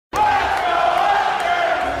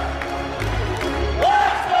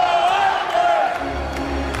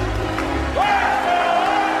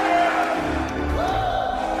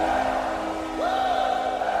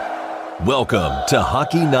Welcome to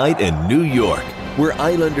Hockey Night in New York, where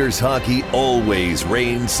Islanders hockey always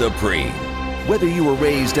reigns supreme. Whether you were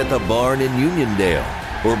raised at the barn in Uniondale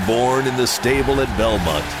or born in the stable at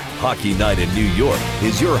Belmont, Hockey Night in New York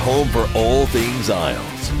is your home for all things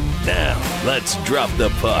Isles. Now, let's drop the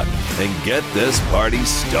puck and get this party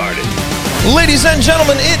started. Ladies and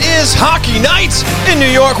gentlemen, it is Hockey Night in New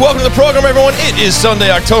York. Welcome to the program, everyone. It is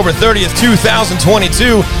Sunday, October 30th,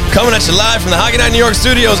 2022. Coming at you live from the Hockey Night in New York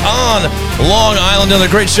studios on Long Island. Another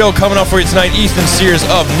great show coming up for you tonight. Ethan Sears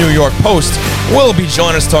of New York Post will be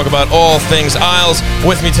joining us to talk about all things Isles.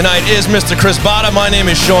 With me tonight is Mr. Chris Botta. My name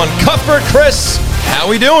is Sean Cuthbert. Chris, how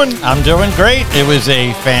we doing? I'm doing great. It was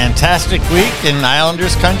a fantastic week in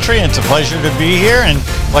Islanders country, and it's a pleasure to be here and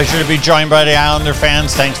pleasure to be joined by the Islander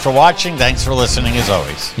fans. Thanks for watching. Thanks for listening, as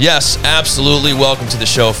always. Yes, absolutely. Welcome to the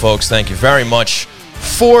show, folks. Thank you very much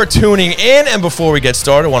for tuning in. And before we get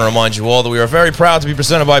started, I want to remind you all that we are very proud to be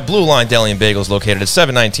presented by Blue Line Deli and Bagels, located at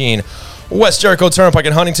 719 West Jericho Turnpike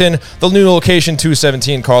in Huntington, the new location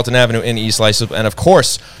 217 Carlton Avenue in East Islip, and of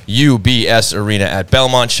course, UBS Arena at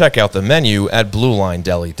Belmont. Check out the menu at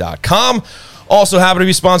BlueLineDeli.com. Also happy to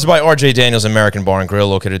be sponsored by RJ Daniels American Bar and Grill,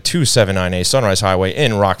 located at 279A Sunrise Highway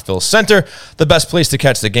in Rockville Center. The best place to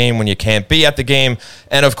catch the game when you can't be at the game.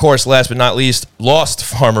 And of course, last but not least, Lost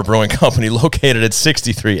Farmer Brewing Company, located at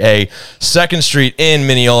 63A 2nd Street in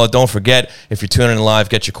Mineola. Don't forget, if you're tuning in live,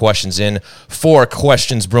 get your questions in for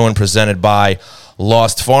Questions Brewing, presented by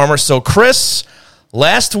Lost Farmer. So, Chris,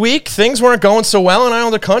 last week, things weren't going so well in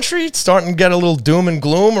Islander country. It's starting to get a little doom and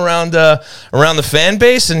gloom around the fan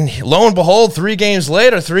base. And lo and behold, 3 games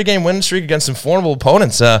later, 3-game winning streak against some formidable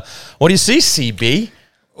opponents. What do you see, CB?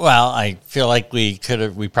 Well, I feel like we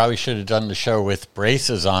probably should have done the show with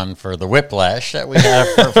braces on for the whiplash that we have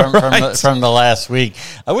from the last week.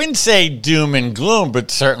 I wouldn't say doom and gloom, but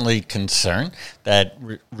certainly concern that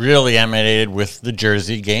really emanated with the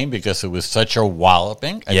Jersey game because it was such a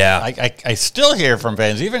walloping. Yeah. I still hear from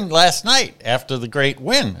fans, even last night after the great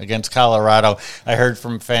win against Colorado, I heard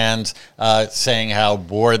from fans saying how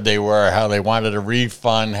bored they were, how they wanted a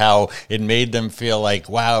refund, how it made them feel like,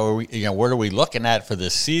 wow, what are we looking at for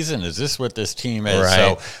this season? Is this what this team is?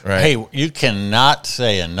 Right. Hey, you cannot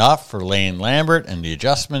say enough for Lane Lambert and the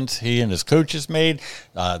adjustments he and his coaches made,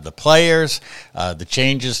 the players, the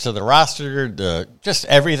changes to the roster, just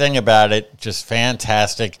everything about it, just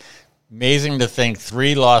fantastic. Amazing to think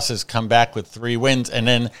 3 losses come back with 3 wins, and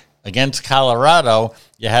then against Colorado,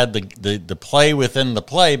 you had the play within the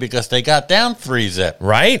play because they got down 3-0.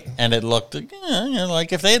 Right. And it looked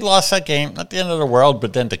like if they had lost that game, not the end of the world,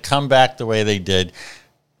 but then to come back the way they did,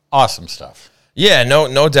 awesome stuff. Yeah,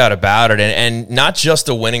 no doubt about it. And not just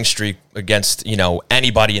a winning streak against,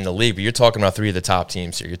 anybody in the league, but you're talking about 3 of the top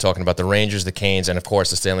teams here. You're talking about the Rangers, the Canes, and, of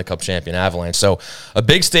course, the Stanley Cup champion Avalanche. So a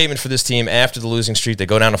big statement for this team after the losing streak. They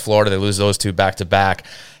go down to Florida. They lose those 2 back-to-back.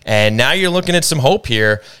 And now you're looking at some hope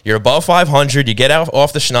here. You're above 500. You get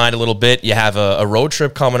off the schneid a little bit. You have a road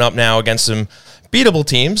trip coming up now against some beatable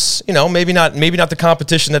teams. Maybe not the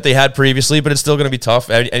competition that they had previously, but it's still going to be tough.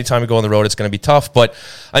 Anytime you go on the road, it's going to be tough. But,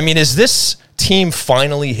 is this team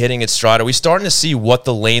finally hitting its stride? Are we starting to see what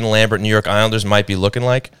the Lane Lambert New York Islanders might be looking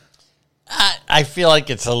like? I feel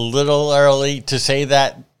like it's a little early to say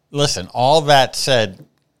that. Listen, all that said,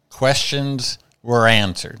 questions were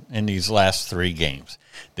answered in these last 3 games.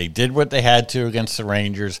 They did what they had to against the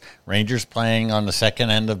Rangers. Rangers playing on the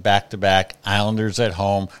second end of back-to-back. Islanders at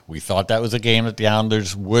home. We thought that was a game that the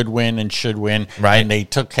Islanders would win and should win. Right. And they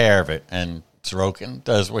took care of it. And Sorokin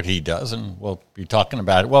does what he does, and we'll be talking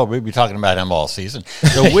about it. Well, we'll be talking about him all season.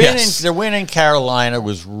 The win in Carolina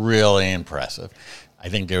was really impressive. I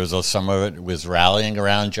think there was some of it was rallying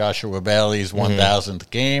around Joshua Bailey's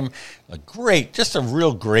 1,000th game. Just a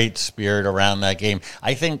real great spirit around that game.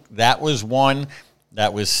 I think that was one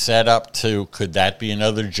that was set up to, could that be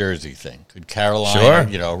another Jersey thing? Could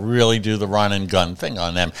Carolina, really do the run and gun thing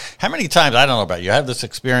on them? How many times, I don't know about you, I have this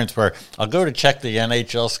experience where I'll go to check the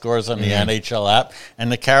NHL scores on the NHL app, and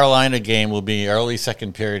the Carolina game will be early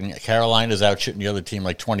second period, and Carolina's out shooting the other team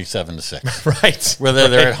like 27-6. Right. Whether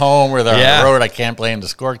they're at home, whether they're on the road, I can't blame the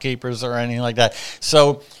scorekeepers or anything like that.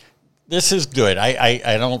 So this is good.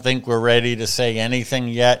 I don't think we're ready to say anything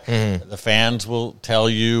yet. The fans will tell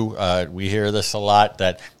you, we hear this a lot,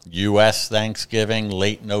 that U.S. Thanksgiving,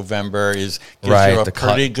 late November, gives you a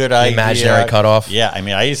pretty good idea. Imaginary cutoff. Yeah,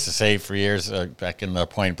 I used to say for years, back in the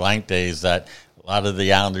point blank days, that a lot of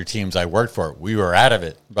the Islander teams I worked for, we were out of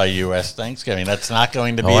it by U.S. Thanksgiving. That's not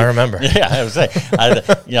going to be. Oh, I remember. Yeah, I was saying,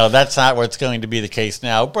 that's not what's going to be the case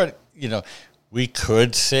now. But, we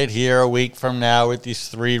could sit here a week from now with these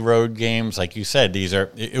 3 road games. Like you said,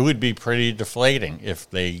 it would be pretty deflating if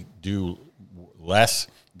they do less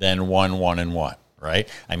than 1-1-1, right?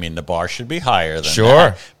 I mean, the bar should be higher than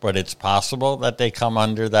Sure. that, but it's possible that they come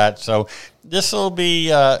under that. So this will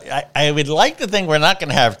be, I would like to think we're not going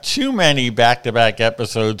to have too many back-to-back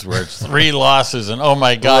episodes where it's 3 losses and, oh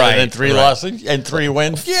my God, and then 3 losses and 3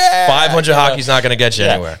 wins. Yeah. 500 hockey's not going to get you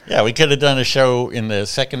anywhere. Yeah, we could have done a show in the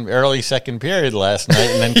early second period last night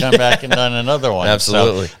and then come back and done another one.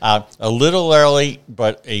 Absolutely. So, a little early,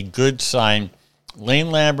 but a good sign. Lane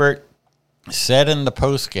Lambert said in the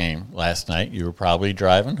post game last night, you were probably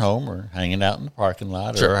driving home or hanging out in the parking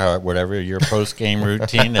lot or whatever your post game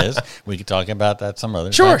routine is. We could talk about that some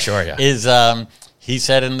other time. Sure, yeah. He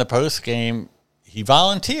said in the post game, he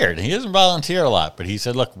volunteered. He doesn't volunteer a lot, but he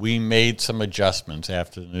said, look, we made some adjustments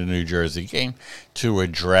after the New Jersey game to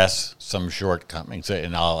address some shortcomings.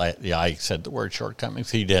 And I said the word shortcomings.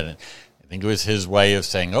 He didn't. I think it was his way of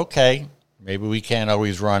saying, okay, maybe we can't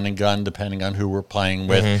always run and gun depending on who we're playing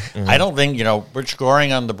with. I don't think, Rich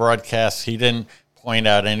Goring on the broadcast, he didn't point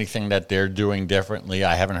out anything that they're doing differently.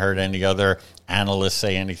 I haven't heard any other analysts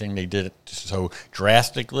say anything they did it so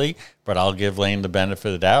drastically, but I'll give Lane the benefit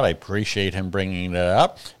of the doubt. I appreciate him bringing that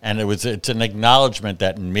up. And it's an acknowledgement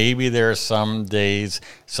that maybe there are some days,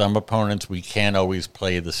 some opponents, we can't always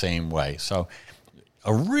play the same way. So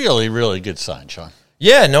a really, really good sign, Sean.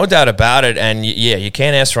 Yeah, no doubt about it. And yeah, you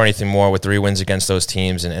can't ask for anything more with 3 wins against those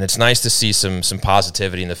teams. And it's nice to see some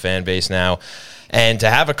positivity in the fan base now. And to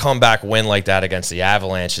have a comeback win like that against the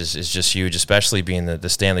Avalanche is just huge, especially being the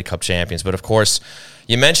Stanley Cup champions. But of course,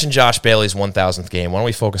 you mentioned Josh Bailey's 1,000th game. Why don't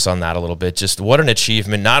we focus on that a little bit? Just what an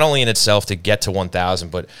achievement, not only in itself to get to 1,000,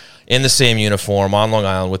 but in the same uniform on Long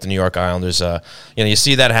Island with the New York Islanders. You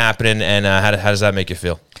see that happening, and how does that make you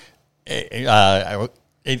feel?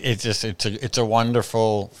 It's a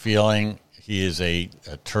wonderful feeling. He is a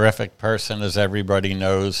terrific person, as everybody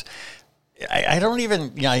knows. I don't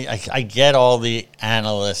even, I get all the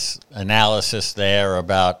analysis there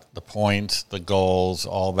about the points, the goals,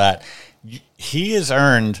 all that. He has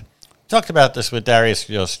earned, talked about this with Darius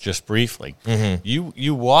just briefly. Mm-hmm.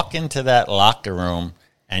 You walk into that locker room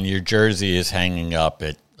and your jersey is hanging up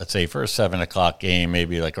at, let's say, for a 7 o'clock game,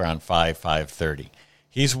 maybe like around 5:30.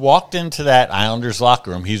 He's walked into that Islanders locker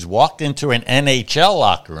room. He's walked into an NHL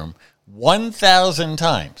locker room 1,000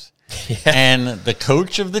 times. Yeah. And the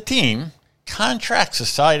coach of the team, contract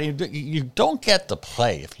society, you don't get to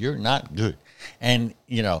play if you're not good. And,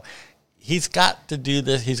 he's got to do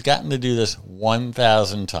this. He's gotten to do this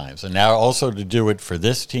 1,000 times. And now also to do it for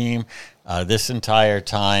this team this entire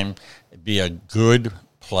time, be a good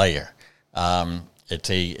player. It's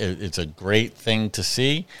a great thing to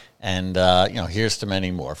see. And, here's to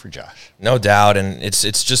many more for Josh. No doubt. And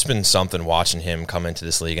it's just been something watching him come into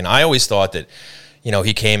this league. And I always thought that,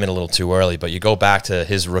 he came in a little too early, but you go back to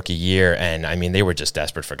his rookie year, and, they were just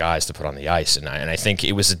desperate for guys to put on the ice. And I think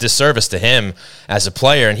it was a disservice to him as a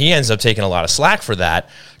player, and he ends up taking a lot of slack for that,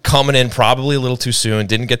 coming in probably a little too soon,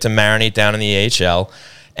 didn't get to marinate down in the AHL.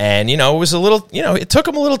 And, it was a little, it took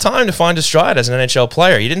him a little time to find his stride as an NHL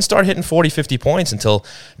player. He didn't start hitting 40, 50 points until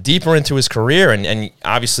deeper into his career. And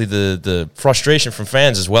obviously the frustration from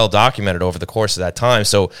fans is well documented over the course of that time.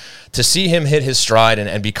 So to see him hit his stride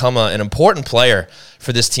and become an important player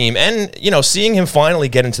for this team, and seeing him finally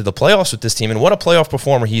get into the playoffs with this team, and what a playoff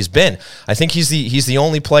performer he's been. I think he's the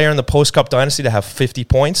only player in the post-Cup dynasty to have 50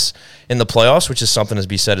 points in the playoffs, which is something to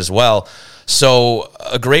be said as well. So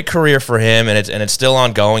a great career for him, and it's still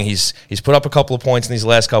ongoing. He's put up a couple of points in these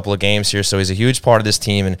last couple of games here, so he's a huge part of this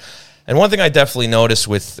team. And one thing I definitely noticed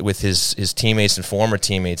with his teammates and former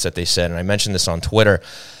teammates that they said, and I mentioned this on Twitter,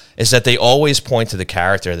 is that they always point to the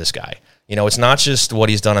character of this guy. It's not just what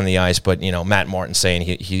he's done on the ice, but, Matt Martin saying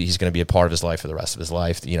he's going to be a part of his life for the rest of his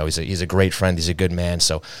life. He's a great friend. He's a good man.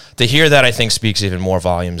 So to hear that, I think, speaks even more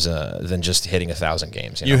volumes than just hitting 1,000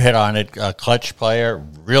 games. You hit on it. A clutch player,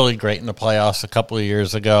 really great in the playoffs a couple of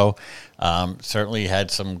years ago. Certainly had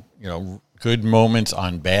some, good moments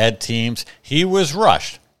on bad teams. He was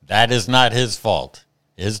rushed. That is not his fault.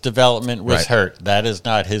 His development was hurt. That is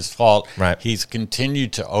not his fault. Right. He's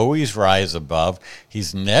continued to always rise above.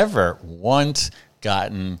 He's never once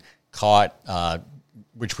gotten caught,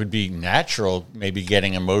 which would be natural, maybe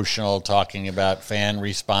getting emotional, talking about fan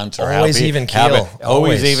response. Or always even keel.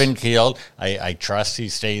 Always even keeled. I trust he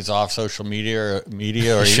stays off social media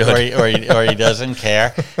or he doesn't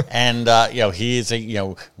care. And, he is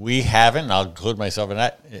we haven't, and I'll include myself in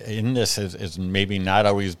that, in this has maybe not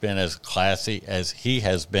always been as classy as he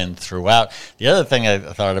has been throughout. The other thing I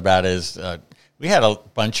thought about is we had a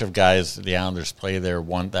bunch of guys, the Islanders, play their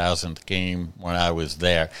 1,000th game when I was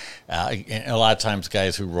there. And a lot of times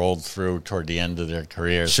guys who rolled through toward the end of their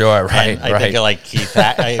careers. Sure, right, and I think of like Keith.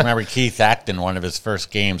 I remember Keith Acton, one of his first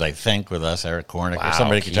games, I think, with us, Eric Kornick or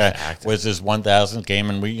somebody could try, was his 1,000th game,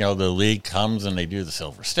 and we, the league comes and they do the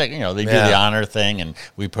silver stick. They do the honor thing, and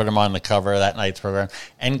we put him on the cover of that night's program.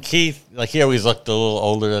 And Keith, like, he always looked a little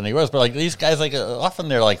older than he was, but like these guys, like often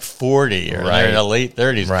they're like 40 or they're in the late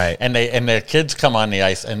 30s, right? And their kids come on the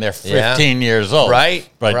ice and they're 15 years old, right?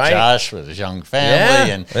 But Josh with his young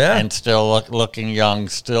family and still looking young,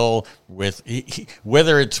 still with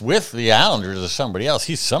whether it's with the Islanders or somebody else,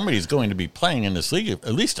 somebody's going to be playing in this league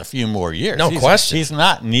at least a few more years. No question. He's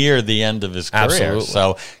not near the end of his career. Absolutely.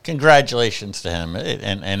 So congratulations to him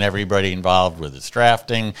and everybody involved with his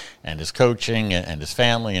drafting and his coaching and his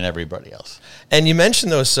family and everybody else. And you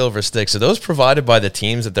mentioned those silver sticks. Are those provided by the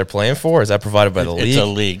teams that they're playing for, or is that provided by the league? It's a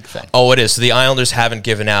league thing. Oh, it is. So the Islanders haven't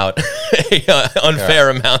given out an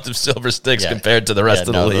unfair amount of silver sticks compared to the rest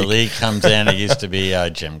of the league. The league comes in. It used to be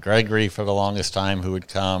Jim Gregory for the longest time who would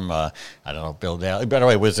come. I don't know, Bill Daly. By the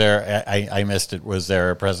way, was there, I missed it, was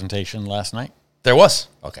there a presentation last night? There was.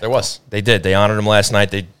 Okay. There was. They did. They honored him last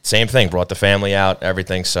night. Same thing, brought the family out,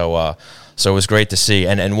 everything. So it was great to see.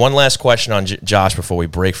 And one last question on Josh before we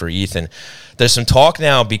break for Ethan. There's some talk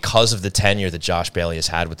now because of the tenure that Josh Bailey has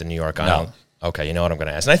had with the New York Islanders. Okay, you know what I'm going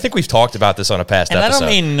to ask. And I think we've talked about this on a past episode. I don't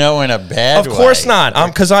mean no in a bad way. Of course not,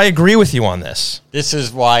 because I agree with you on this. This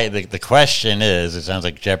is why the question is, it sounds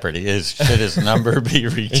like Jeopardy, should his number be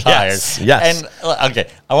retired? Yes. And, okay,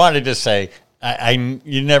 I wanted to just say,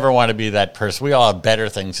 you never want to be that person. We all have better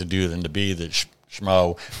things to do than to be the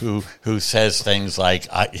schmo who says things like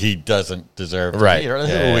he doesn't deserve to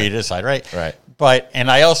be. We decide, right? Right. And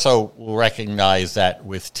I also recognize that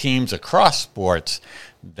with teams across sports,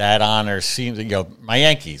 that honor seems, my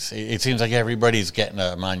Yankees, it seems like everybody's getting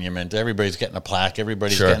a monument, everybody's getting a plaque,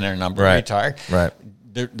 everybody's getting their number retired. Right.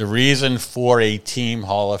 The reason for a team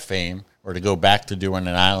Hall of Fame, or to go back to doing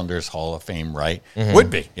an Islanders Hall of Fame would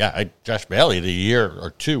be, Josh Bailey, the year or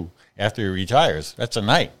two after he retires, that's a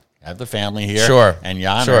night. Have the family here, and you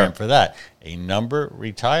honor him for that. A number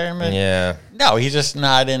retirement? Yeah. No, he's just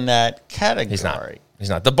not in that category.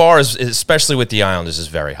 He's not. The bar is, especially with the Islanders, is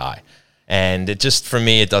very high. And it just, for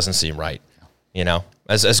me, it doesn't seem right.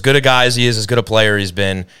 As good a guy as he is, as good a player he's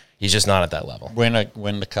been, he's just not at that level. Win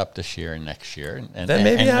the cup this year and next year, and then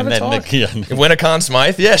maybe have a talk. Win a Conn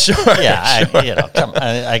Smythe, sure. Yeah, come on,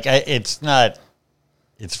 it's not.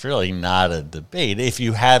 It's really not a debate. If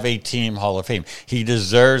you have a team Hall of Fame, he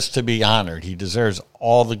deserves to be honored. He deserves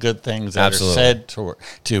all the good things that are said to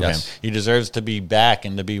him. He deserves to be back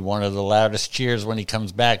and to be one of the loudest cheers when he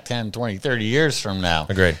comes back 10, 20, 30 years from now.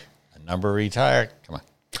 Agreed. A number retired. Come on.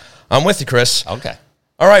 I'm with you, Chris. Okay.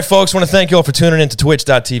 All right, folks, I want to thank you all for tuning in to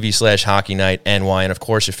twitch.tv/HockeyNightNY, and, of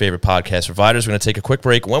course, your favorite podcast providers. We're going to take a quick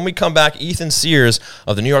break. When we come back, Ethan Sears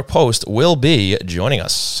of the New York Post will be joining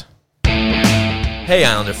us. Hey,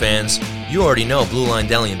 Islander fans, you already know Blue Line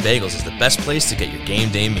Deli & Bagels is the best place to get your game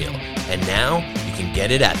day meal, and now you can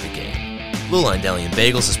get it at the game. Blue Line Deli &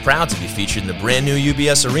 Bagels is proud to be featured in the brand new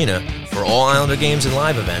UBS Arena for all Islander games and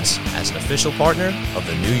live events as an official partner of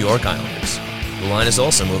the New York Islanders. Blue Line is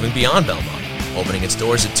also moving beyond Belmont, opening its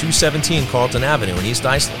doors at 217 Carlton Avenue in East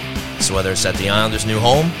Islip. So whether it's at the Islanders' new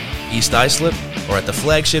home, East Islip, or at the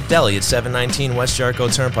flagship deli at 719 West Jericho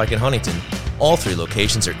Turnpike in Huntington, all three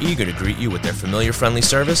locations are eager to greet you with their familiar friendly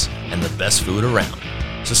service and the best food around.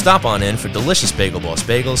 So stop on in for delicious Bagel Boss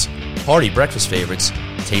bagels, hearty breakfast favorites,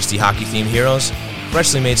 tasty hockey-themed heroes,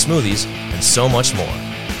 freshly made smoothies, and so much more.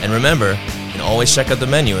 And remember, you can always check out the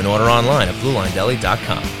menu and order online at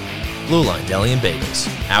BlueLineDeli.com. Blue Line Deli & Bagels.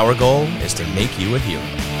 Our goal is to make you a hero.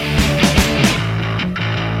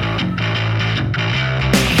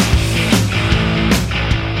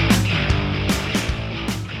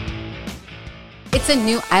 It's a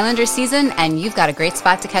new Islander season, and you've got a great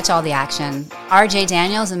spot to catch all the action. RJ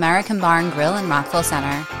Daniels American Bar and Grill in Rockville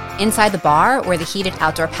Center. Inside the bar or the heated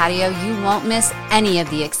outdoor patio, you won't miss any of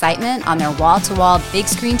the excitement on their wall-to-wall big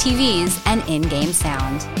screen TVs and in-game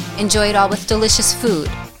sound. Enjoy it all with delicious food,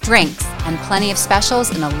 drinks, and plenty of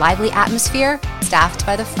specials in a lively atmosphere staffed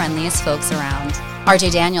by the friendliest folks around.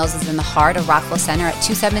 RJ Daniels is in the heart of Rockville Center at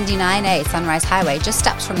 279A Sunrise Highway, just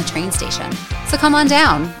steps from the train station. So come on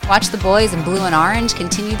down, watch the boys in blue and orange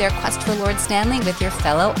continue their quest for Lord Stanley with your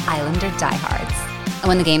fellow Islander diehards. And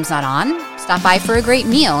when the game's not on, stop by for a great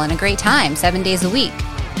meal and a great time 7 days a week.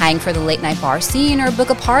 Hang for the late night bar scene or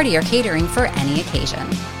book a party or catering for any occasion.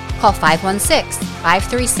 Call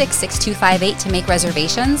 516-536-6258 to make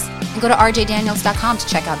reservations and go to rjdaniels.com to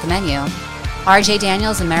check out the menu. RJ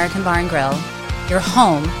Daniels American Bar and Grill. your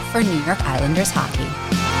home for New York Islanders hockey.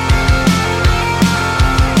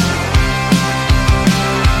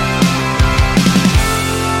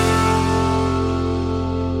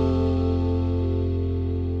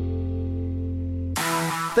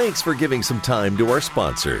 Thanks for giving some time to our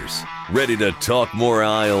sponsors. Ready to talk more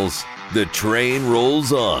Isles? The train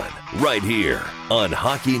rolls on right here on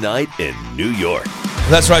Hockey Night in New York.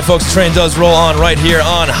 That's right, folks. The train does roll on right here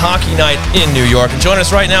on Hockey Night in New York. And joining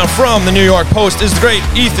us right now from the New York Post is the great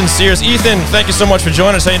Ethan Sears. Ethan, thank you so much for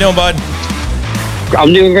joining us. How you doing, bud?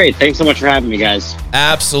 I'm doing great. Thanks so much for having me, guys.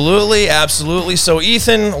 Absolutely, absolutely. So,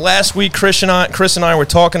 Ethan, last week, Chris and I were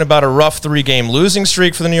talking about a rough 3-game losing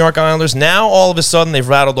streak for the New York Islanders. Now, all of a sudden, they've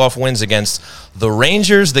rattled off wins against the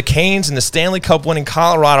Rangers, the Canes, and the Stanley Cup winning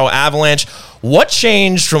Colorado Avalanche. What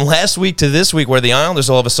changed from last week to this week where the Islanders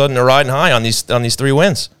all of a sudden are riding high on these 3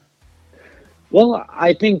 wins? Well,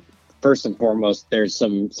 I think first and foremost, there's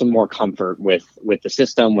some more comfort with the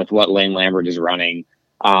system, with what Lane Lambert is running.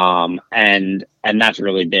 And that's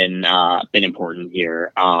really been important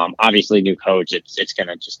here. Obviously new coach, it's going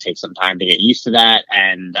to just take some time to get used to that.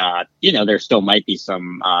 And, there still might be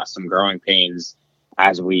some growing pains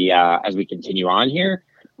as we continue on here.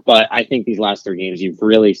 But I think these last 3 games, you've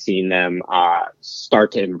really seen them,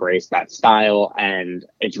 start to embrace that style. And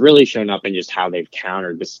it's really shown up in just how they've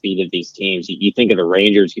countered the speed of these teams. You think of the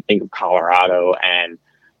Rangers, you think of Colorado, and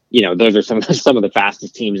those are some of the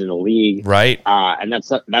fastest teams in the league, right? And that's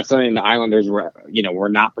something the Islanders were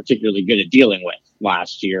not particularly good at dealing with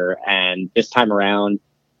last year. And this time around,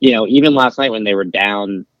 even last night when they were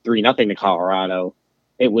down 3-0 to Colorado,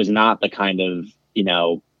 it was not the kind of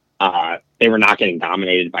they were not getting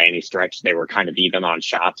dominated by any stretch. They were kind of even on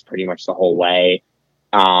shots pretty much the whole way,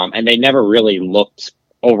 and they never really looked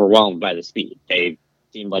overwhelmed by the speed. They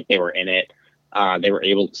seemed like they were in it. They were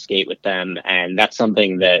able to skate with them, and that's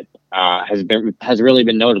something that has really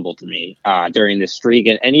been notable to me during this streak,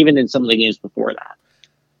 and even in some of the games before that.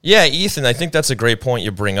 Yeah, Ethan, I think that's a great point you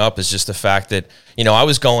bring up, is just the fact that, I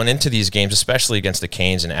was going into these games, especially against the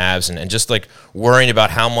Canes and Avs, and just like worrying about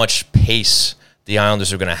how much pace the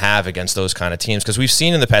Islanders are going to have against those kind of teams, because we've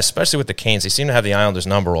seen in the past, especially with the Canes, they seem to have the Islanders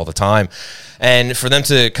number all the time, and for them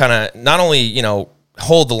to kind of not only,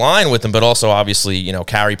 hold the line with them, but also obviously,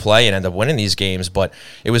 carry play and end up winning these games. But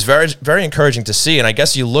it was very, very encouraging to see. And I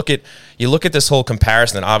guess you look at this whole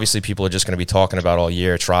comparison that obviously people are just going to be talking about all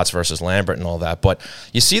year, Trotz versus Lambert and all that. But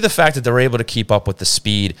you see the fact that they're able to keep up with the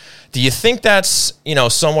speed. Do you think that's,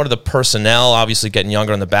 somewhat of the personnel obviously getting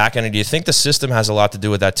younger on the back end? And do you think the system has a lot to do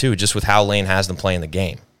with that too, just with how Lane has them playing the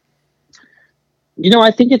game?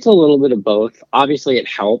 I think it's a little bit of both. Obviously, it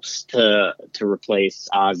helps to replace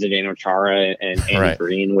Zdeno Chara and Andy Right.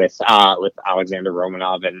 Green with Alexander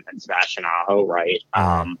Romanov and Sebastian Aho, right?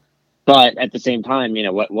 But at the same time,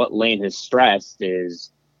 what Lane has stressed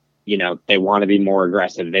is, they want to be more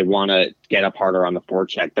aggressive. They want to get up harder on the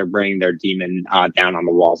forecheck. They're bringing their demon down on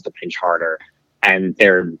the walls to pinch harder, and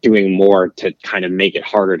they're doing more to kind of make it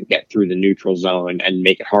harder to get through the neutral zone and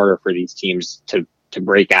make it harder for these teams to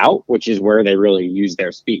break out, which is where they really use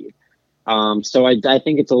their speed. So I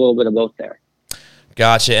think it's a little bit of both there.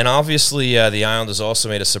 Gotcha. And obviously the Islanders also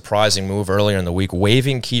made a surprising move earlier in the week,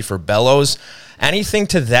 waiving Kiefer Bellows. Anything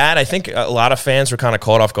to that? I think a lot of fans were kind of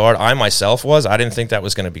caught off guard. I myself was. I didn't think that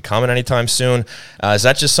was going to be coming anytime soon. Is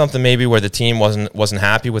that just something maybe where the team wasn't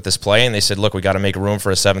happy with this play and they said, look, we got to make room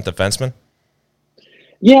for a 7th defenseman?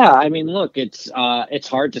 Yeah, I mean, look, it's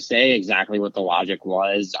hard to say exactly what the logic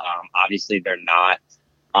was. Obviously, they're not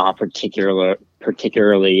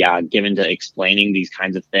particularly given to explaining these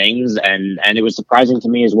kinds of things, and it was surprising to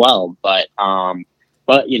me as well. But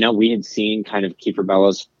we had seen kind of Kiefer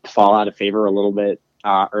Bellows fall out of favor a little bit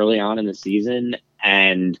early on in the season,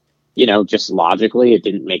 and just logically, it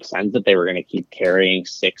didn't make sense that they were going to keep carrying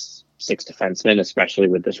six defensemen, especially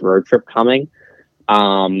with this road trip coming.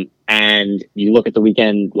 And you look at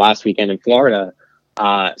the last weekend in Florida,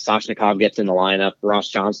 Soshnikov gets in the lineup, Ross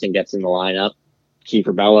Johnston gets in the lineup,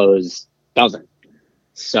 Kiefer Bellows doesn't.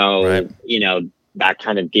 So, right. That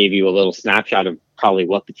kind of gave you a little snapshot of probably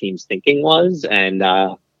what the team's thinking was. And,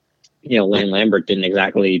 Lane Lambert didn't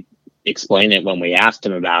exactly explain it when we asked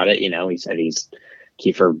him about it. He said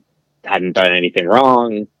Kiefer hadn't done anything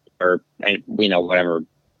wrong, or, whatever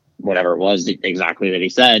it was exactly that he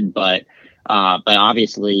said. But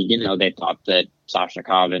obviously, they thought that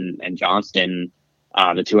Soshnikov and Johnston,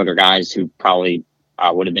 the 2 other guys who probably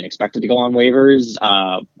would have been expected to go on waivers,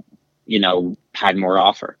 had more to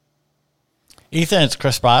offer. Ethan, it's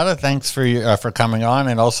Chris Botta. Thanks for coming on,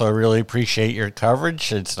 and also really appreciate your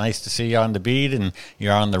coverage. It's nice to see you on the beat, and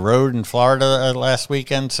you're on the road in Florida last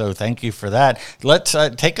weekend, so thank you for that. Let's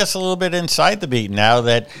take us a little bit inside the beat now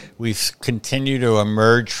that we've continued to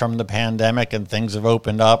emerge from the pandemic and things have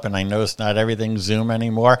opened up, and I know it's not everything Zoom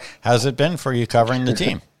anymore. How's it been for you covering the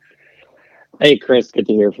team? Hey, Chris, good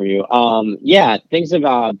to hear from you. Yeah, things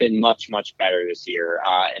have been much, much better this year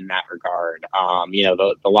in that regard.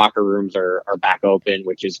 The locker rooms are back open,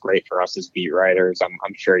 which is great for us as beat writers.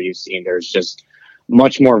 I'm sure you've seen there's just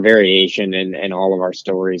much more variation in all of our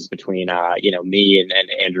stories between, me and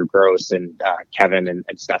Andrew Gross and Kevin and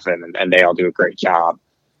Stefan, and they all do a great job.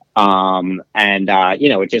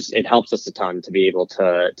 It helps us a ton to be able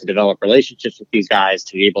to develop relationships with these guys,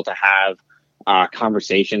 to be able to have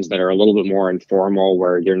conversations that are a little bit more informal,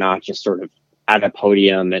 where you're not just sort of at a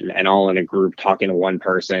podium and all in a group talking to one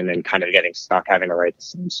person and kind of getting stuck having to write the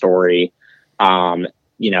same story.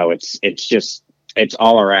 It's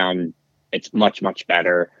all around. It's much, much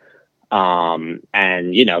better. That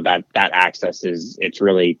access it's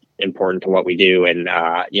really important to what we do. And,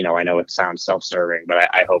 I know it sounds self-serving, but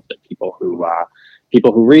I hope that people who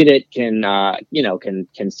read it can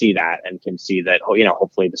see that and can see that,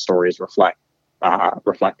 hopefully the stories reflect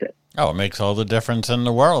it. Oh, it makes all the difference in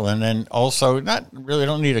the world. And then also,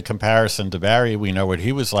 don't need a comparison to Barry. We know what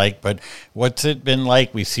he was like, but what's it been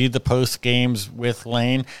like? We see the post games with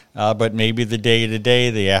Lane, but maybe the day-to-day,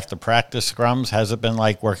 the after practice scrums, has it been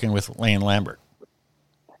like working with Lane Lambert?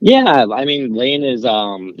 Yeah, I mean, Lane is,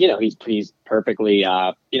 he's perfectly,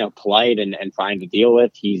 polite and fine to deal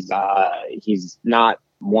with. He's not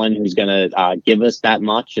one who's going to give us that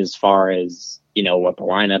much as far as, what the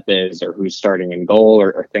lineup is or who's starting in goal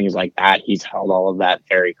or things like that. He's held all of that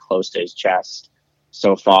very close to his chest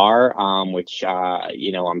so far, which,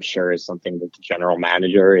 I'm sure is something that the general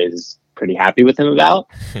manager is pretty happy with him about.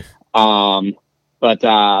 But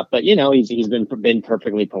he's been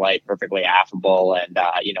perfectly polite, perfectly affable, and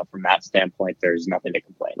from that standpoint, there's nothing to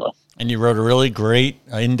complain with. And you wrote a really great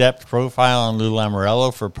in-depth profile on Lou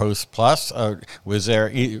Lamoriello for Post Plus. Was there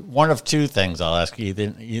one of two things? I'll ask you: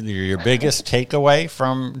 either your biggest takeaway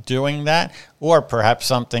from doing that, or perhaps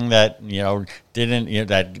something that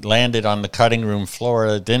that landed on the cutting room floor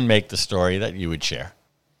that didn't make the story that you would share.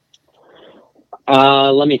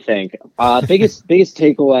 Let me think. Biggest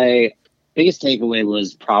takeaway. Biggest takeaway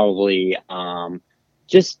was probably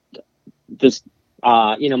just this.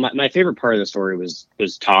 My favorite part of the story was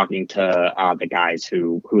talking to the guys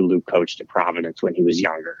who Luke coached at Providence when he was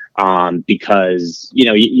younger. Because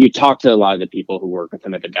you talk to a lot of the people who work with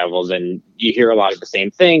him at the Devils, and you hear a lot of the same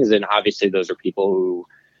things. And obviously, those are people who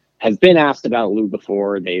have been asked about Lou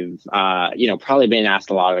before. They've probably been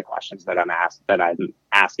asked a lot of the questions that I'm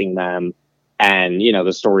asking them, and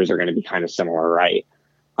the stories are going to be kind of similar, right?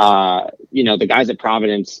 The guys at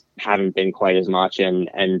Providence haven't been quite as much,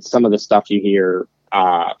 and some of the stuff you hear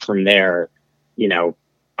from there,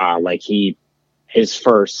 like his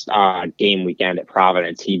first game weekend at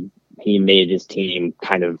Providence, he made his team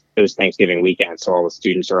it was Thanksgiving weekend, so all the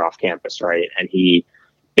students are off campus, right? And he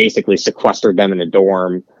basically sequestered them in a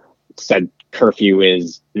dorm, said curfew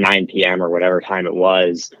is 9 p.m. or whatever time it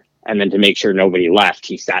was. And then to make sure nobody left,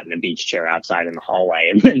 he sat in a beach chair outside in the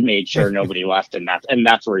hallway and then made sure nobody left. And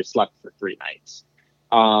that's where he slept for 3 nights.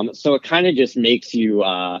 So it kind of just makes you,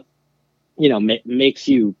 makes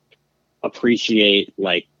you appreciate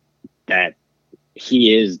like that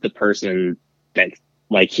he is the person that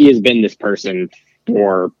he has been this person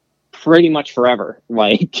for pretty much forever.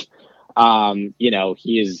 He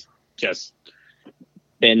is just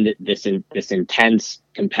been this intense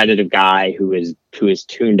competitive guy who is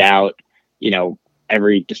tuned out,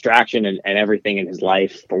 every distraction and everything in his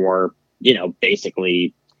life for,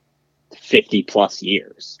 basically 50 plus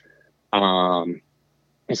years.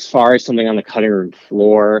 As far as something on the cutting room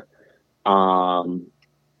floor, there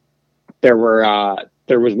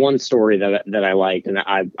was one story that I liked, and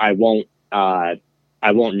I won't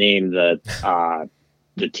name the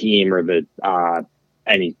team or the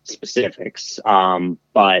any specifics,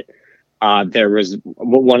 but there was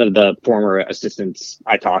one of the former assistants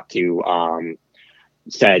I talked to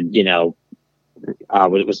said,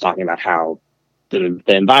 was talking about how the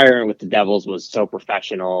environment with the Devils was so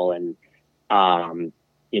professional, and and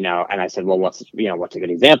I said, well, what's a good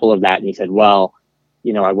example of that? And he said, well,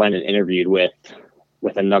 I went and interviewed with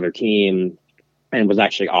another team and was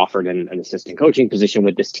actually offered an assistant coaching position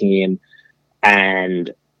with this team,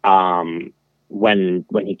 and when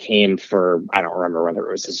he came for, I don't remember whether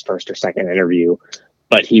it was his first or second interview,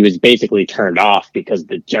 but he was basically turned off because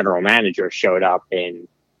the general manager showed up in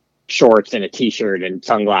shorts and a t-shirt and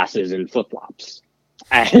sunglasses and flip-flops.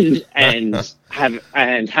 And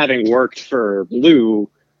having worked for Lou,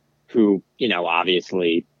 who,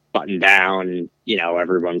 obviously buttoned down,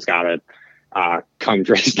 everyone's got to come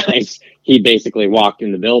dressed nice. He basically walked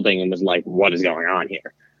in the building and was like, what is going on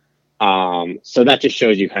here? So that just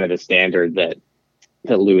shows you kind of the standard that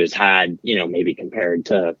Lou has had, maybe compared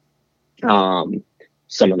to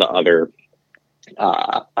some of the other,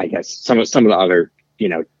 I guess, some of the other,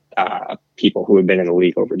 people who have been in the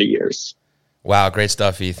league over the years. Wow, great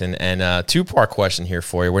stuff, Ethan. And two-part question here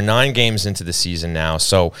for you. We're 9 games into the season now,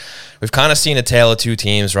 so we've kind of seen a tale of two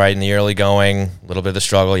teams, right? In the early going, a little bit of the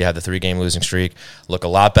struggle. You had the 3-game losing streak. Look a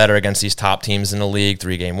lot better against these top teams in the league,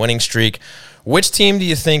 3-game winning streak. Which team do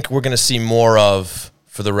you think we're going to see more of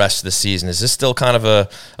for the rest of the season? Is this still kind of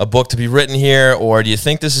a book to be written here, or do you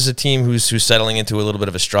think this is a team who's settling into a little bit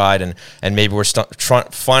of a stride, and maybe we're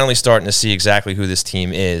finally starting to see exactly who this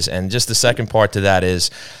team is? And just the second part to that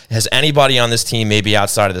is, has anybody on this team, maybe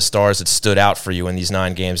outside of the stars, that stood out for you in these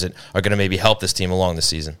 9 games that are going to maybe help this team along the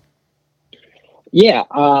season? Yeah,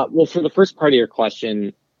 well, for the first part of your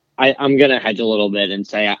question, I'm going to hedge a little bit and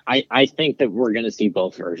say I think that we're going to see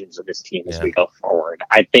both versions of this team as we go forward.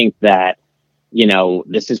 I think that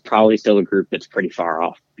this is probably still a group that's pretty far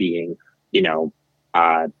off being,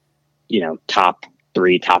 top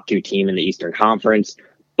 3, top 2 team in the Eastern Conference,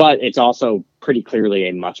 but it's also pretty clearly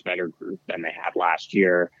a much better group than they had last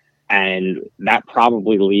year. And that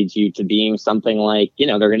probably leads you to being something like,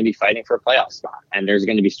 they're going to be fighting for a playoff spot. And there's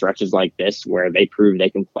going to be stretches like this where they prove they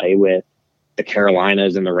can play with the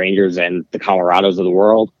Carolinas and the Rangers and the Colorados of the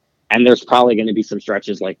world. And there's probably going to be some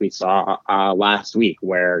stretches like we saw last week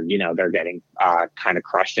where, they're getting kind of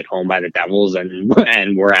crushed at home by the Devils.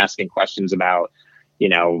 And we're asking questions about,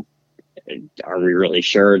 are we really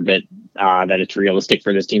sure that it's realistic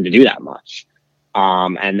for this team to do that much?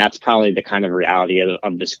 And that's probably the kind of reality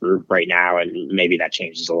of this group right now. And maybe that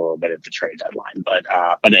changes a little bit at the trade deadline.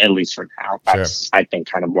 But at least for now, that's, I think,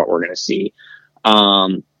 kind of what we're going to see.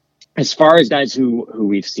 As far as guys who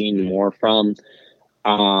we've seen more from,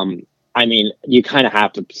 I mean, you kind of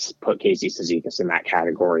have to put Casey Cizikas in that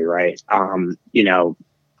category, right?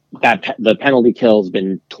 That the penalty kill has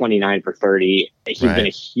been 29 for 30. He's been a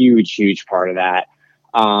huge part of that.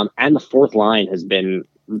 And the fourth line has been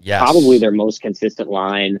probably their most consistent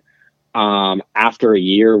line after a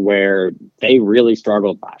year where they really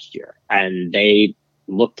struggled last year and they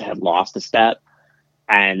looked to have lost a step.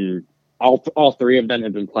 And all 3 of them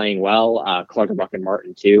have been playing well. Clutterbuck and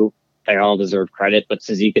Martin too. They all deserve credit, but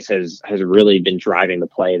Cizikas has really been driving the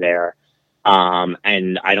play there.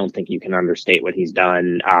 And I don't think you can understate what he's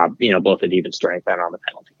done, both at even strength and on the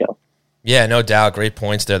penalty kill. Yeah, no doubt. Great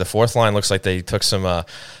points there. The fourth line looks like they took some,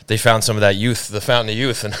 they found some of that youth, the fountain of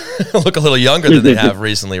youth, and look a little younger than they have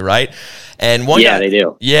recently, right? And one guy, they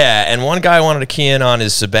do. Yeah, and one guy I wanted to key in on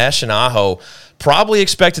is Sebastian Aho. Probably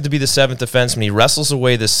expected to be the 7th defenseman. He wrestles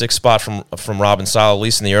away the 6th spot from Robin Salo, at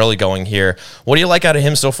least in the early going here. What do you like out of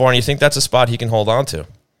him so far, and you think that's a spot he can hold on to?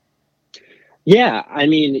 Yeah, I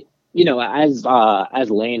mean, as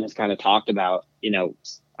Lane has kind of talked about,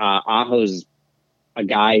 Aho's a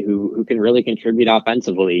guy who can really contribute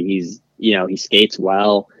offensively. He skates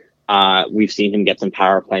well. We've seen him get some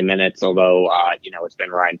power play minutes, although, it's been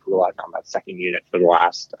Ryan Pulock on that second unit for the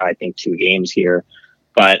last, I think, 2 games here.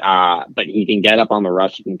 But he can get up on the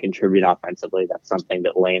rush. He can contribute offensively. That's something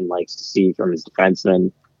that Lane likes to see from his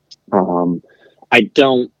defensemen.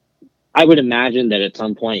 I would imagine that at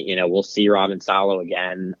some point, we'll see Robin Salo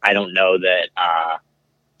again. I don't know that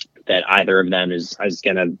either of them is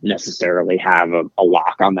going to necessarily have a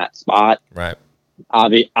lock on that spot. Right.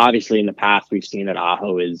 Obviously, in the past, we've seen that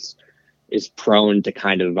Aho is prone to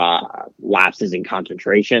kind of lapses in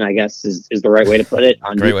concentration, I guess is the right way to put it.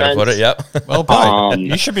 On Great defense. way to put it, yep. Well put.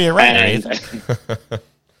 You should be a writer.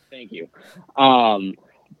 Thank you. But,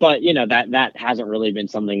 that hasn't really been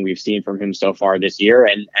something we've seen from him so far this year.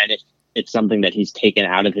 And if it's something that he's taken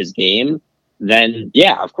out of his game, then,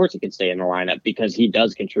 yeah, of course he can stay in the lineup because he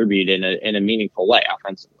does contribute in a meaningful way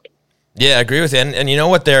offensively. Yeah, I agree with you. And you know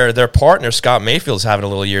what? Their partner, Scott Mayfield's having a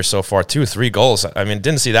little year so far, too. 3 goals. I mean,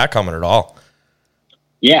 didn't see that coming at all.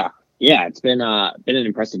 Yeah, it's been an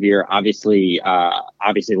impressive year. Obviously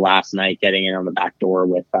last night getting in on the back door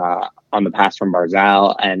with on the pass from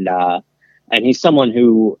Barzal, and he's someone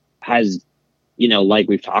who has, like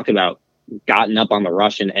we've talked about, gotten up on the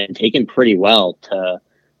rush and taken pretty well to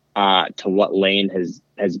what Lane has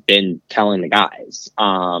been telling the guys.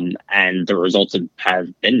 And the results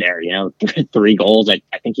have been there, 3 goals. I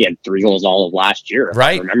think he had 3 goals all of last year, if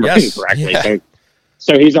right? I remember correctly. Yeah.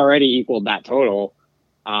 So he's already equaled that total.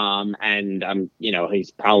 And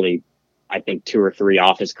he's probably, I think, 2 or 3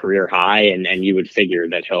 off his career high, and you would figure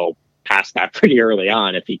that he'll pass that pretty early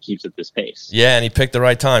on if he keeps at this pace. Yeah, and he picked the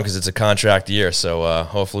right time because it's a contract year, so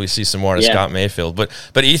hopefully we see some more of Scott Mayfield. But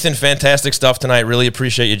Ethan, fantastic stuff tonight. Really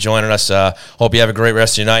appreciate you joining us. Hope you have a great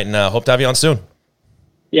rest of your night, and hope to have you on soon.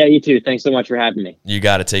 Yeah, you too. Thanks so much for having me. You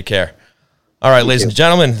got to take care. All right, ladies and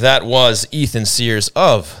gentlemen, that was Ethan Sears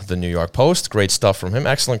of the New York Post. Great stuff from him.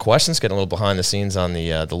 Excellent questions. Getting a little behind the scenes on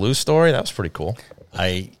the Lou story. That was pretty cool.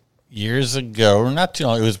 Years ago, not too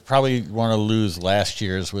long, it was probably one of Lou's last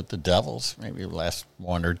years with the Devils, maybe the last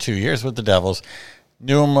 1 or 2 years with the Devils.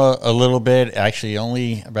 Knew him a little bit. Actually,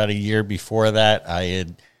 only about a year before that, I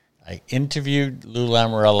interviewed Lou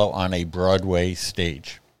Lamoriello on a Broadway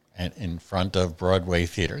stage and in front of Broadway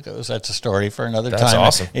Theater. That's a story for another time. That's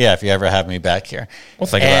awesome. Yeah, if you ever have me back here. We'll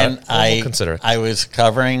think about it. We'll consider it. I was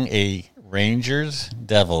covering a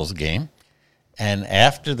Rangers-Devils game. And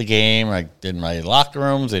after the game, I did my locker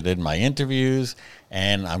rooms, I did my interviews,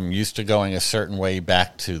 and I'm used to going a certain way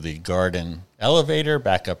back to the Garden elevator,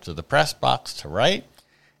 back up to the press box to write,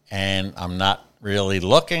 and I'm not really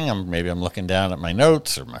looking. Maybe I'm looking down at my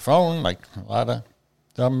notes or my phone, like a lot of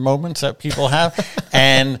dumb moments that people have.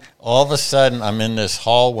 And all of a sudden, I'm in this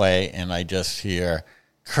hallway, and I just hear,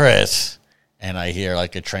 Chris, and I hear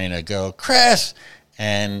like a trainer go, Chris,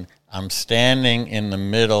 and I'm standing in the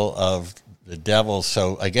middle of the Devils,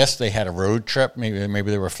 so I guess they had a road trip. Maybe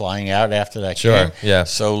they were flying out after that game. Yeah.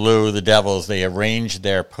 So Lou, the Devils, they arranged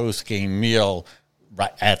their post-game meal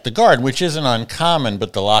right at the Garden, which isn't uncommon,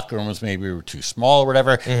 but the locker rooms maybe were too small or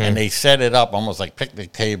whatever, and they set it up almost like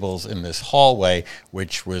picnic tables in this hallway,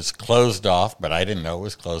 which was closed off, but I didn't know it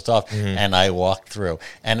was closed off, and I walked through.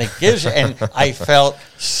 And it gives you, and I felt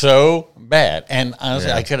so bad. And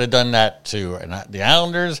honestly, I could have done that to the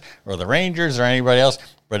Islanders or the Rangers or anybody else.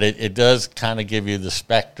 But it does kind of give you the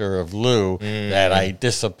specter of Lou that I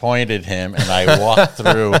disappointed him, and I walked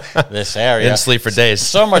through this area. Didn't sleep for days.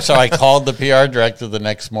 So much so I called the PR director the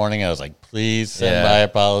next morning. I was like, please send my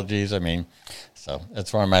apologies. I mean, so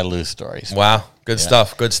that's one of my Lou stories. Wow. Good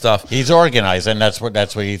stuff. Good stuff. He's organized, and that's what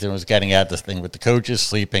Ethan was getting at, this thing with the coaches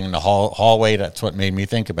sleeping in the hallway. That's what made me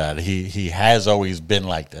think about it. He has always been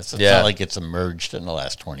like this. It's not like it's emerged in the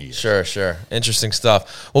last 20 years. Sure. Interesting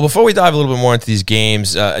stuff. Well, before we dive a little bit more into these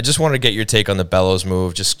games, I just wanted to get your take on the Bellows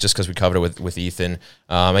move, just because we covered it with Ethan.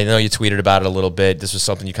 I know you tweeted about it a little bit. This was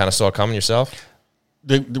something you kind of saw coming yourself?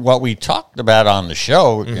 What we talked about on the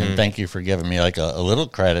show, and thank you for giving me like a little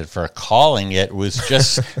credit for calling it, was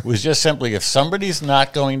just simply, if somebody's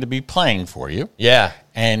not going to be playing for you,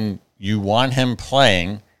 and you want him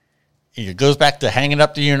playing, it goes back to hanging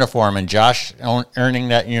up the uniform and Josh earning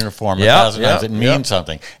that uniform 1,000 times. It means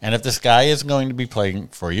something. And if this guy is going to be playing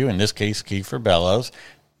for you, in this case, Kiefer Bellows,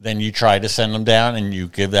 then you try to send them down and you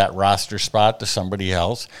give that roster spot to somebody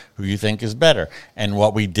else who you think is better. And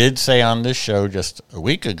what we did say on this show just a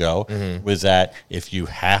week ago was that if you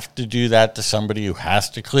have to do that to somebody who has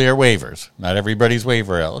to clear waivers, not everybody's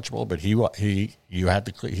waiver eligible, but he had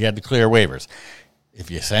to clear waivers. If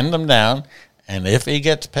you send them down, and if he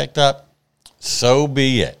gets picked up, so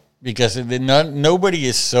be it. Because nobody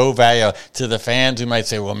is so valuable to the fans who might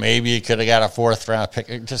say, well, maybe you could have got a 4th round pick.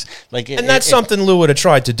 That's something Lou would have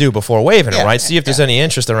tried to do before waiving him, right? See if there's any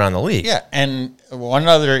interest around the league. Yeah, and one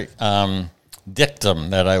other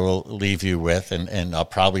dictum that I will leave you with, and I'll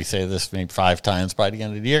probably say this maybe 5 times by the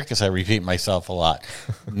end of the year because I repeat myself a lot.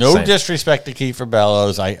 No disrespect to Kiefer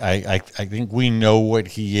Bellows. I think we know what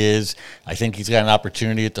he is. I think he's got an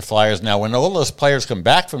opportunity at the Flyers. Now, when all those players come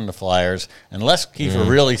back from the Flyers, unless Kiefer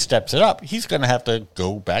really steps it up, he's going to have to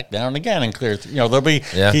go back down again and clear. There'll be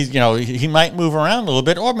he might move around a little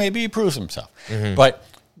bit, or maybe he proves himself. But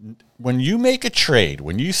when you make a trade,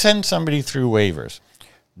 when you send somebody through waivers,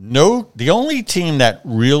 the only team that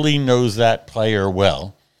really knows that player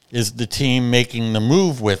well is the team making the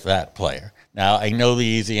move with that player. Now, I know the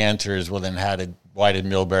easy answer is, well, then why did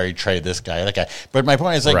Milbury trade this guy, that guy? But my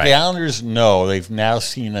point is, the Islanders know, they've now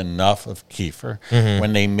seen enough of Kiefer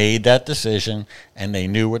when they made that decision, and they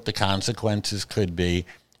knew what the consequences could be.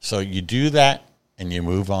 So you do that, and you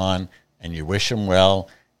move on, and you wish him well,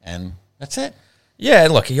 and that's it. Yeah,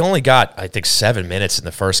 and look, he only got, I think, 7 minutes in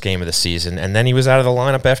the first game of the season, and then he was out of the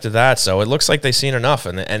lineup after that. So it looks like they've seen enough,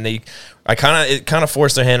 and it kind of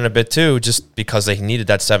forced their hand in a bit too, just because they needed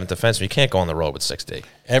that 7th defenseman. You can't go on the road with 6D.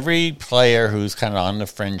 Every player who's kind of on the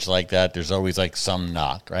fringe like that, there's always like some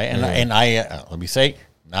knock, right? And I let me say,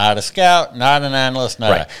 not a scout, not an analyst,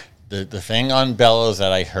 the thing on Bellows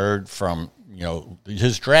that I heard from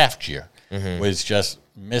his draft year was just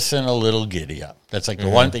missing a little giddy up. That's like the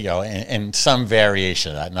one thing, and some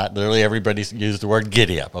variation of that. Not literally everybody used the word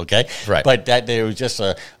giddy up, okay? Right. But that there was just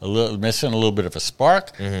a little missing a little bit of a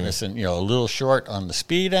spark, missing, a little short on the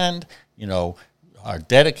speed end, are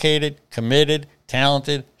dedicated, committed,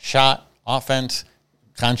 talented, shot, offense,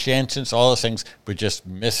 conscientious, all those things, but just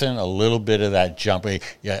missing a little bit of that jump.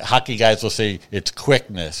 Hockey guys will say it's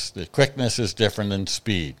quickness. The quickness is different than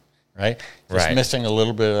speed, right? Just missing a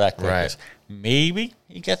little bit of that quickness. Right. Maybe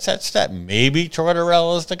he gets that step. Maybe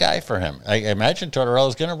Tortorella is the guy for him. I imagine Tortorella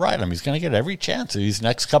is going to ride him. He's going to get every chance these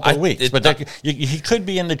next couple of weeks. He could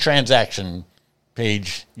be in the transaction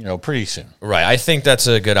page, pretty soon. Right. I think that's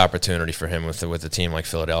a good opportunity for him with a team like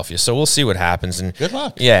Philadelphia. So we'll see what happens. And good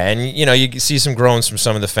luck. Yeah, and you see some groans from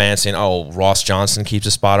some of the fans saying, "Oh, Ross Johnson keeps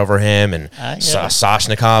a spot over him, and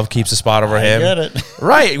Soshnikov keeps a spot over him." I get it.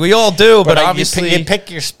 Right. We all do, but obviously you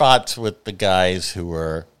pick your spots with the guys who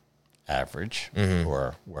are average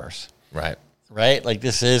or worse. Right. Right? Like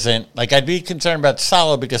this isn't I'd be concerned about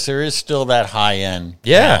Salo because there is still that high end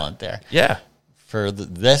talent there. Yeah. For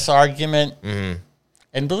this argument,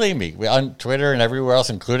 and believe me, on Twitter and everywhere else,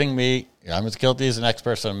 including me, I'm as guilty as the next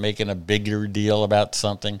person. Making a bigger deal about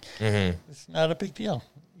something. It's not a big deal.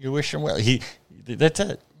 You wish him well. That's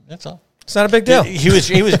it. That's all. It's not a big deal. He was.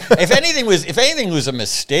 If anything was a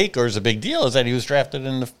mistake or is a big deal, is that he was drafted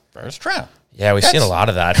in the first round. Yeah, we've seen a lot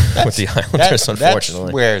of that with the Islanders, unfortunately.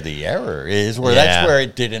 That's where the error is, that's where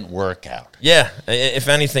it didn't work out. Yeah, if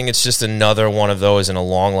anything, it's just another one of those in a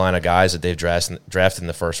long line of guys that they've drafted in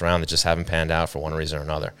the first round that just haven't panned out for one reason or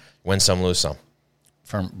another. Win some, lose some.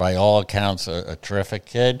 By all accounts, a terrific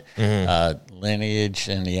kid. Lineage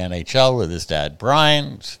in the NHL with his dad,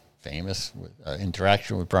 Brian, famous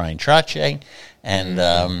interaction with Brian Trottier.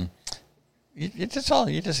 And you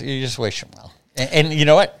just wish him well. And you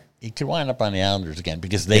know what? He could wind up on the Islanders again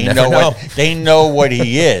because they know what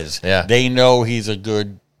he is. Yeah. They know he's a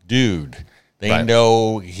good dude. They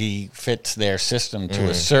know he fits their system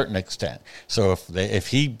to a certain extent. So if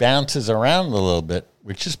he bounces around a little bit,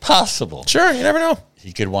 which is possible, sure, you never know,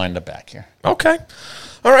 he could wind up back here. Okay.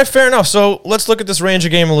 All right, fair enough. So let's look at this Ranger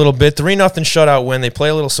game a little bit. 3-0 shutout win. They play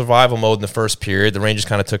a little survival mode in the first period. The Rangers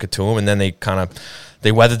kind of took it to them, and then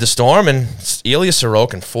they weathered the storm, and Ilya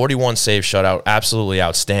Sorokin, 41 save shutout, absolutely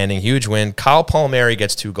outstanding, huge win. Kyle Palmieri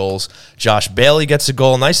gets 2 goals. Josh Bailey gets a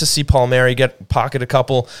goal. Nice to see Palmieri pocket a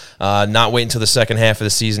couple, not wait until the second half of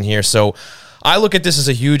the season here. So I look at this as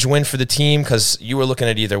a huge win for the team because you were looking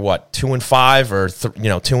at either, 2-5 or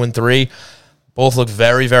 2-3. Both look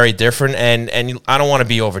very, very different, and I don't want to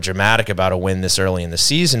be over dramatic about a win this early in the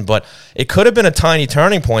season, but it could have been a tiny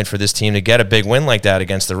turning point for this team to get a big win like that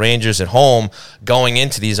against the Rangers at home, going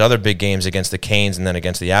into these other big games against the Canes and then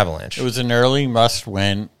against the Avalanche. It was an early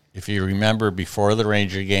must-win. If you remember, before the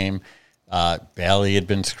Ranger game, Bailey had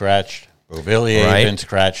been scratched. Beauvillier had been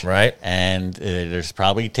scratched. Right. And there's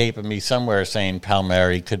probably tape of me somewhere saying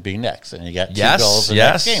Palmieri could be next. And he got 2 goals in the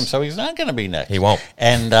next game, so he's not going to be next. He won't.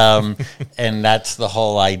 And and that's the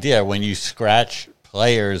whole idea. When you scratch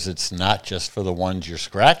players, it's not just for the ones you're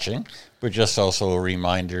scratching, but just also a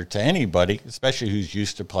reminder to anybody, especially who's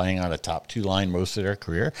used to playing on a top 2 line most of their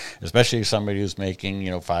career, especially somebody who's making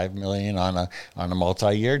 $5 million on a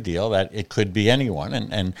multi-year deal, that it could be anyone.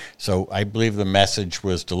 And so I believe the message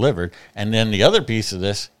was delivered. And then the other piece of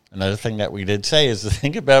this, another thing that we did say is the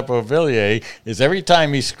thing about Beauvillier is every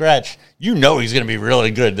time he's scratched, he's going to be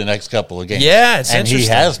really good the next couple of games. Yeah, it's interesting. And he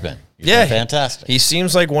has been. He's been fantastic. He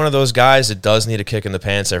seems like one of those guys that does need a kick in the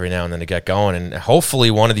pants every now and then to get going, and hopefully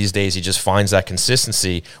one of these days he just finds that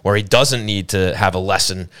consistency where he doesn't need to have a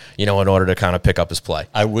lesson, in order to kind of pick up his play.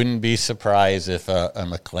 I wouldn't be surprised if a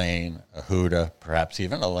McLean, a Huda, perhaps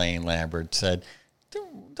even a Lane Lambert said,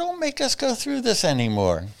 don't make us go through this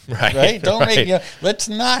anymore. Right? Don't make let's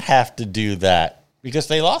not have to do that because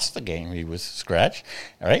they lost the game. He was scratched.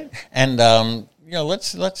 All right. And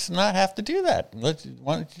let's not have to do that. Why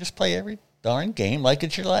don't you just play every darn game like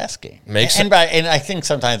it's your last game? And I think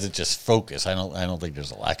sometimes it's just focus. I don't think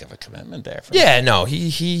there's a lack of a commitment there. No,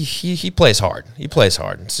 he plays hard. He plays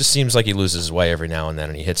hard. It just seems like he loses his way every now and then,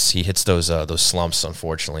 and he hits those slumps,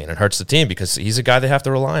 unfortunately, and it hurts the team because he's a guy they have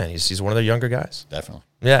to rely on. He's one of their younger guys. Definitely.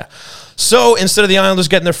 Yeah. So instead of the Islanders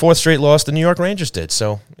getting their 4th straight loss, the New York Rangers did.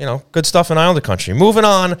 So, good stuff in Islander country. Moving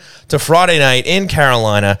on to Friday night in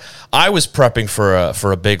Carolina. I was prepping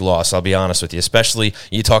for a big loss, I'll be honest with you. Especially,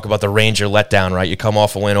 you talk about the Ranger letdown, right? You come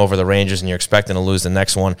off a win over the Rangers and you're expecting to lose the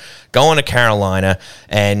next one. Going to Carolina,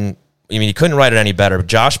 and I mean, he couldn't write it any better.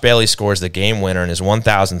 Josh Bailey scores the game winner in his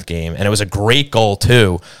 1,000th game, and it was a great goal,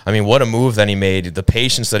 too. I mean, what a move that he made, the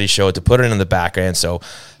patience that he showed to put it in the backhand. So,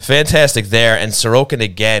 fantastic there. And Sorokin,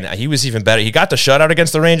 again, he was even better. He got the shutout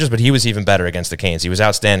against the Rangers, but he was even better against the Canes. He was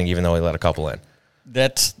outstanding, even though he let a couple in.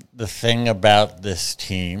 That's the thing about this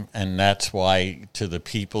team, and that's why to the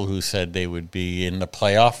people who said they would be in the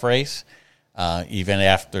playoff race, even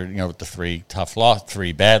after the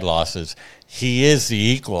three bad losses, he is the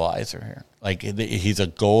equalizer here. Like, he's a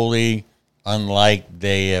goalie unlike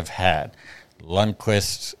they have had.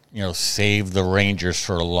 Lundqvist, saved the Rangers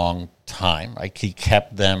for a long time. Like, he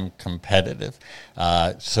kept them competitive.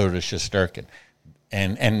 So does Shesterkin,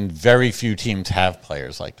 and very few teams have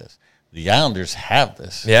players like this. The Islanders have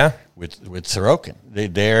this. Yeah, with Sorokin,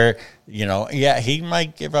 they're he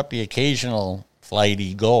might give up the occasional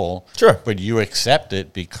flighty goal, sure, but you accept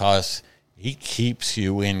it because he keeps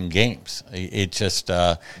you in games. It just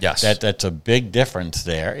yes, that's a big difference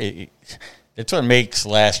there. It's what makes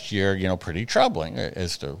last year pretty troubling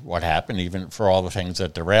as to what happened, even for all the things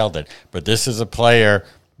that derailed it. But this is a player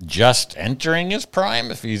just entering his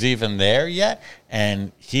prime, if he's even there yet,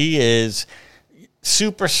 and he is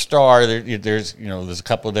superstar. There's a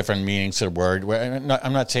couple of different meanings to the word.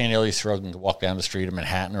 I'm not saying Ilya Sorokin can walk down the street of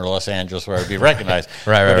Manhattan or Los Angeles where it would be recognized.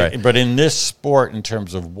 right. But in this sport, in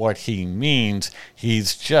terms of what he means,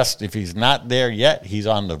 he's just, if he's not there yet, he's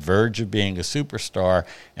on the verge of being a superstar.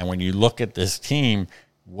 And when you look at this team,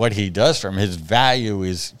 what he does for him, his value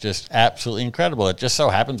is just absolutely incredible. It just so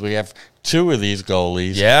happens we have two of these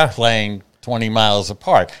goalies playing 20 miles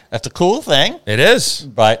apart. That's a cool thing. It is.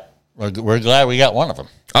 But we're glad we got one of them.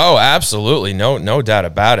 Oh, absolutely. No doubt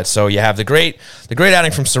about it. So you have the great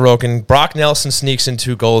outing from Sorokin. Brock Nelson sneaks in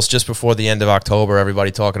 2 goals just before the end of October.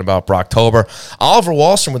 Everybody talking about Brocktober. Oliver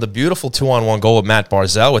Wahlstrom with a beautiful 2-on-1 goal with Matt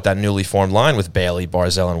Barzal with that newly formed line with Bailey,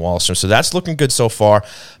 Barzal, and Wahlstrom. So that's looking good so far.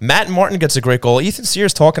 Matt Martin gets a great goal. Ethan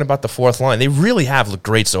Sears talking about the fourth line. They really have looked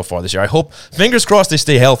great so far this year. I hope, fingers crossed, they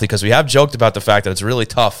stay healthy, because we have joked about the fact that it's really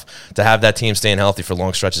tough to have that team staying healthy for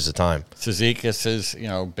long stretches of time. Cizikas has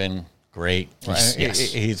been great. Yes.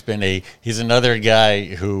 He's another guy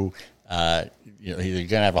who you're going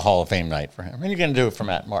to have a Hall of Fame night for him, and you're going to do it for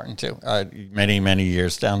Matt Martin too. Many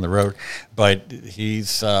years down the road, but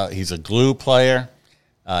he's a glue player.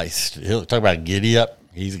 He'll talk about giddy up.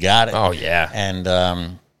 He's got it. Oh yeah,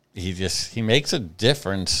 and he makes a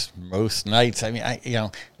difference most nights. I mean,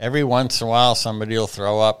 every once in a while somebody will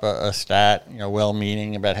throw up a stat,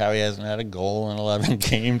 well-meaning, about how he hasn't had a goal in 11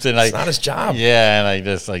 games, and it's not his job. Yeah, and I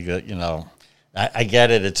just like that. I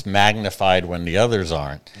get it. It's magnified when the others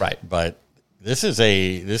aren't. Right, but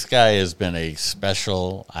this guy has been a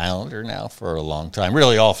special Islander now for a long time.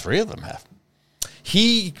 Really, all three of them have.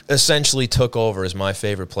 He essentially took over as my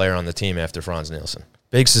favorite player on the team after Franz Nielsen.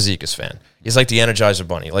 Big Cizikas fan. He's like the Energizer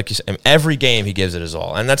Bunny. Like you said, every game he gives it his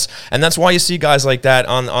all, and that's why you see guys like that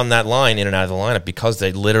on that line in and out of the lineup, because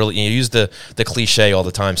they literally, you use the cliche all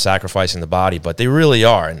the time, sacrificing the body, but they really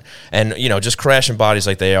are, and just crashing bodies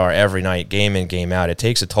like they are every night, game in, game out. It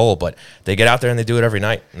takes a toll, but they get out there and they do it every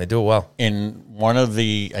night, and they do it well. In one of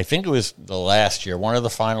I think it was the last year, one of the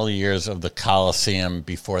final years of the Coliseum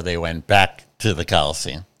before they went back to the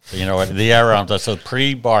Coliseum. The era, so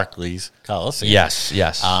pre-Barclays Coliseum.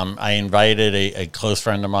 Yes. I invited a close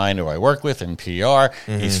friend of mine who I work with in PR.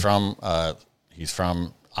 Mm-hmm. He's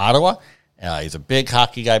from Ottawa. He's a big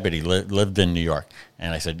hockey guy, but he lived in New York.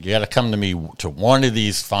 And I said, you got to come to me to one of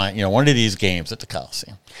these games at the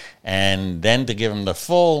Coliseum. And then to give him the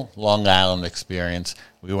full Long Island experience,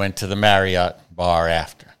 we went to the Marriott bar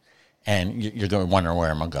after. And you're going to wonder where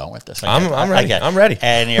I'm going with this. I'm ready. I'm ready.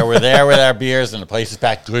 And we're there with our beers, and the place is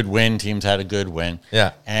packed. Good win. Teams had a good win.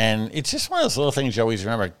 Yeah. And it's just one of those little things you always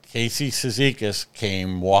remember. Casey Cizikas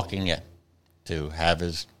came walking in to have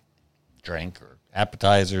his drink or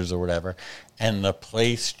appetizers or whatever, and the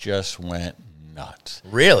place just went nuts.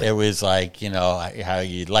 Really? It was like, how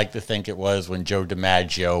you'd like to think it was when Joe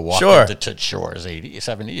DiMaggio walked into Toots Shores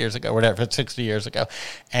 70 years ago, whatever, 60 years ago.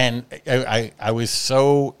 And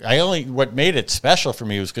what made it special for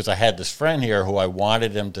me was because I had this friend here who I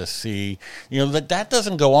wanted him to see, that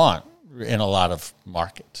doesn't go on in a lot of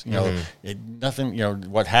markets.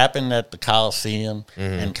 What happened at the Coliseum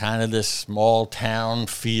and kind of this small town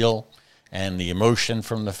feel and the emotion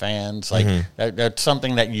from the fans, that's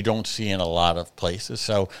something that you don't see in a lot of places.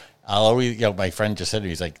 So I'll always, my friend just said to me,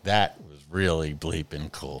 he's like, that was really bleeping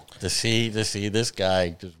cool to see this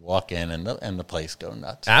guy just walk in and the place go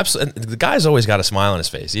nuts. Absolutely. The guy's always got a smile on his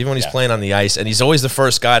face, even when he's playing on the ice, and he's always the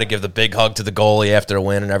first guy to give the big hug to the goalie after a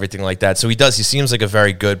win and everything like that. So he seems like a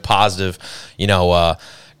very good, positive,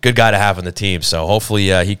 good guy to have on the team. So hopefully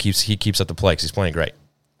he keeps up the play because he's playing great.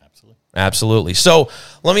 Absolutely. So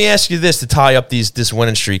let me ask you this to tie up this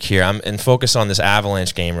winning streak here and focus on this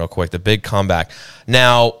Avalanche game real quick, the big comeback.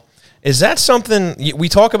 Now, is that something – we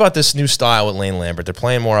talk about this new style with Lane Lambert. They're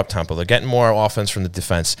playing more up-tempo. They're getting more offense from the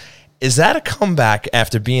defense. Is that a comeback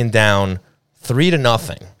after being down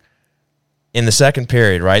 3-0 in the second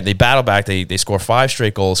period, right? They battle back. They score 5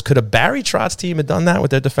 straight goals. Could a Barry Trotz team have done that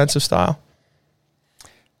with their defensive style?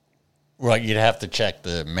 Well, you'd have to check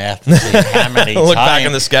the math to see how many Look back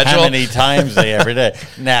in the schedule. How many times they ever did.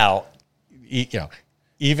 Now,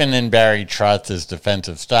 even in Barry Trotz's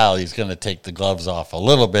defensive style, he's going to take the gloves off a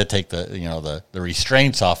little bit, take the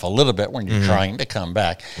restraints off a little bit when you're trying to come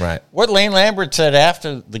back. Right. What Lane Lambert said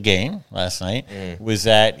after the game last night was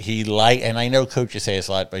that he liked, and I know coaches say this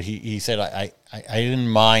a lot, but he said I didn't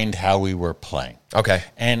mind how we were playing. Okay.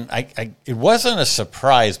 And it wasn't a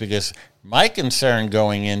surprise because my concern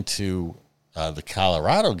going into the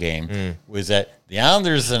Colorado game was that the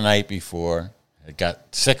Islanders the night before had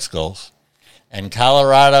got 6 goals, and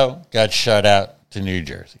Colorado got shut out to New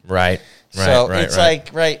Jersey. Right. So it's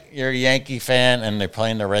like, you're a Yankee fan, and they're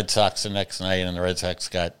playing the Red Sox the next night, and the Red Sox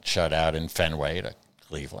got shut out in Fenway to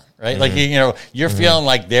Cleveland, right? Like, you're feeling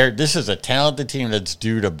like this is a talented team that's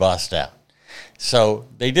due to bust out. So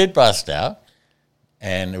they did bust out,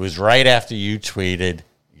 and it was right after you tweeted,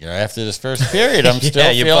 after this first period, I'm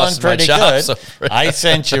still feeling pretty good. I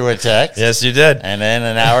sent you a text. Yes, you did. And then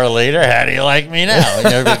an hour later, how do you like me now?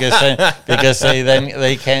 Because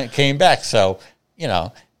they came back. So,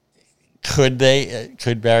 could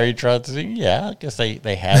Barry Trotz? Yeah, I guess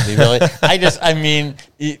they have the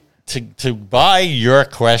ability. To buy your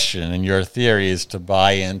question and your theory is to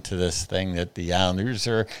buy into this thing that the Islanders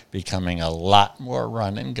are becoming a lot more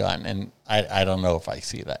run and gun, and I don't know if I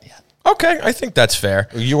see that yet. Okay, I think that's fair.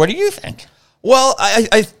 What do you think? Well,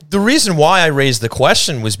 the reason why I raised the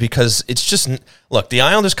question was because it's just, look, the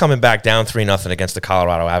Islanders coming back down 3-0 against the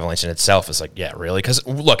Colorado Avalanche in itself is like, yeah, really? Because,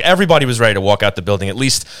 look, everybody was ready to walk out the building, at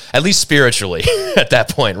least spiritually at that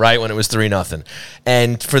point, right, when it was 3-0.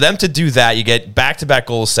 And for them to do that, you get back-to-back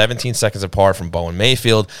goals 17 seconds apart from Bowen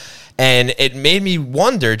Mayfield. And it made me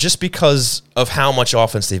wonder, just because of how much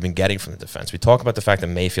offense they've been getting from the defense. We talk about the fact that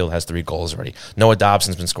Mayfield has 3 goals already. Noah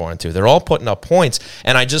Dobson's been scoring 2. They're all putting up points.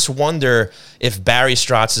 And I just wonder if Barry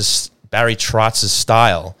Trotz's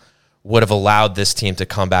style would have allowed this team to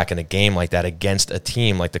come back in a game like that against a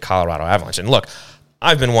team like the Colorado Avalanche. And look,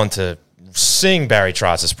 I've been one to sing Barry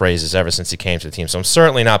Trotz's praises ever since he came to the team. So I'm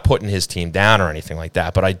certainly not putting his team down or anything like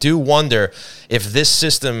that. But I do wonder if this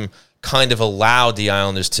system kind of allowed the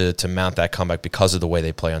Islanders to mount that comeback because of the way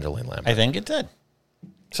they play under Lane Lambert. I think it did.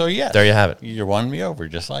 So, yeah. There you have it. You won me over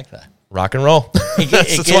just like that. Rock and roll.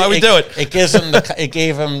 That's why we do it. It gives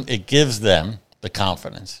them the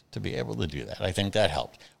confidence to be able to do that. I think that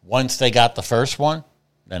helped. Once they got the first one,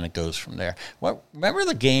 then it goes from there. Remember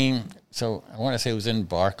the game? So I want to say it was in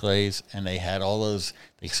Barclays, and they had all those.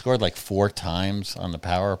 They scored like 4 times on the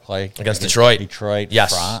power play against Detroit.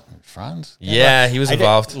 Yes, Franz. Yeah, he was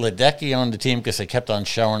involved. Ledecky owned the team because they kept on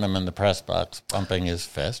showing him in the press box bumping his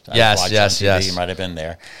fist. Yes. He might have been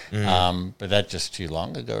there, but that's just too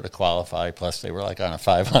long ago to qualify. Plus, they were like on a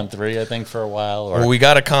 5-on-3, I think, for a while. Well, we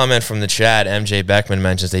got a comment from the chat. MJ Beckman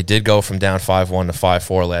mentions they did go from down 5-1 to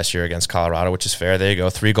 5-4 last year against Colorado, which is fair. There you go,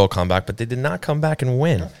 3-goal comeback, but they did not come back and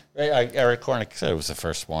win. Eric Kornick said it was the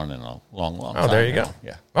first one in a long time. Oh, there you go.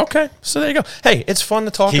 Yeah. Okay, so there you go. Hey, it's fun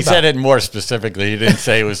to talk about. He said it more specifically. He didn't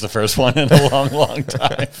say it was the first one in a long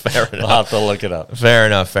time. Fair enough. We'll have to look it up. Fair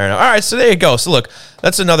enough. All right, so there you go. So look,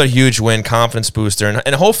 that's another huge win, confidence booster,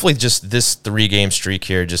 and hopefully just this 3-game streak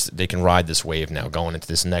here, just they can ride this wave now going into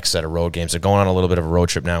this next set of road games. They're going on a little bit of a road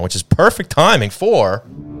trip now, which is perfect timing for...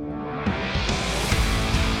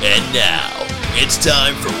 And now, it's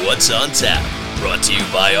time for What's on Tap. Brought to you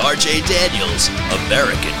by RJ Daniels,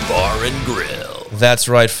 American Bar and Grill. That's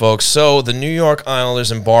right, folks. So the New York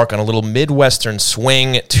Islanders embark on a little Midwestern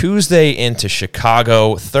swing. Tuesday into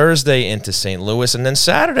Chicago, Thursday into St. Louis, and then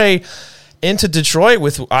Saturday into Detroit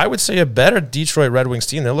with, I would say, a better Detroit Red Wings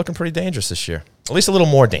team. They're looking pretty dangerous this year. At least a little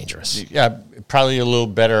more dangerous. Yeah, probably a little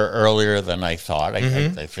better earlier than I thought. I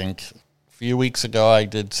think... A few weeks ago, I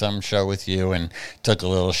did some show with you and took a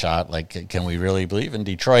little shot. Like, can we really believe in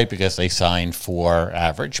Detroit because they signed 4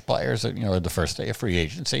 average players? The first day of free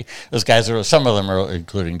agency. Those guys are, some of them are,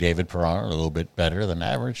 including David Perron, a little bit better than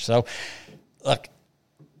average. So, look,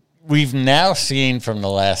 we've now seen from the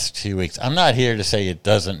last 2 weeks. I'm not here to say it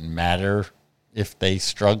doesn't matter if they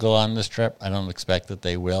struggle on this trip. I don't expect that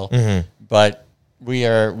they will, but we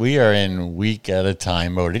are in week at a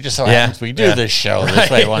time mode. It just so happens we do this show this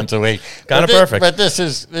way once a week. Kind of perfect. But this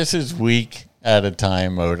is week at a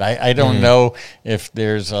time mode. I don't know if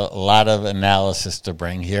there's a lot of analysis to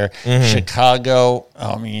bring here. Chicago,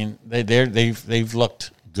 I mean, they've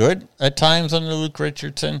looked good at times under Luke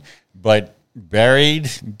Richardson, but buried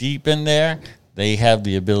deep in there, they have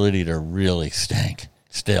the ability to really stink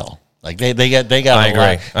still. Like they got.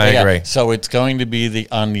 I agree. So it's going to be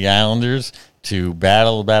on the Islanders to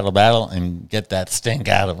battle, and get that stink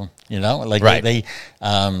out of them. You know, like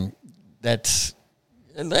that's.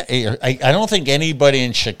 I don't think anybody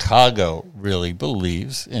in Chicago really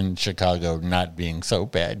believes in Chicago not being so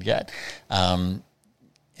bad yet. And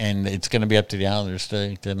it's going to be up to the Islanders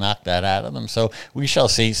to knock that out of them. So we shall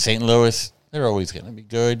see. St. Louis, they're always going to be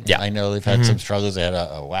good. Yeah. I know they've had some struggles. They had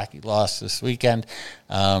a wacky loss this weekend.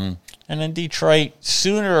 And then Detroit,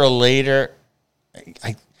 sooner or later,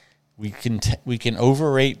 we can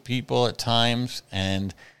overrate people at times,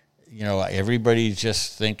 and you know, everybody's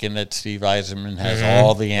just thinking that Steve Yzerman has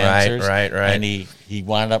all the answers. Right. And he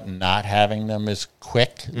wound up not having them as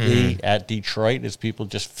quickly at Detroit as people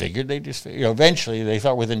just figured. Eventually they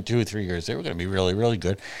thought within 2 or 3 years they were going to be really, really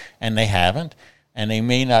good, and they haven't. And they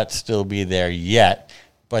may not still be there yet,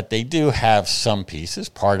 but they do have some pieces,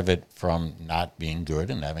 part of it from not being good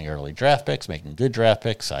and having early draft picks, making good draft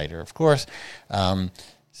picks, Seider, of course.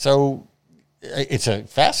 So it's a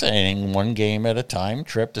fascinating one game at a time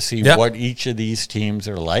trip to see what each of these teams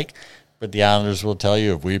are like. But the Islanders will tell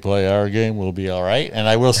you, if we play our game, we'll be all right. And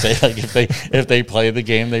I will say, like, if they play the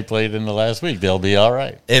game they played in the last week, they'll be all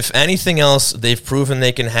right. If anything else, they've proven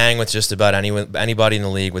they can hang with just about anybody in the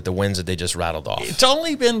league with the wins that they just rattled off. It's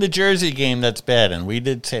only been the Jersey game that's bad, and we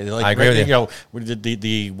did say, like, I agree with you. You know,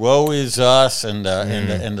 the woe is us and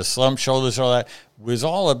the slump shoulders, all that was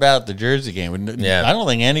all about the Jersey game. I don't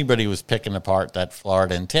think anybody was picking apart that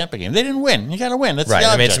Florida and Tampa game. They didn't win. You got to win. That's right. The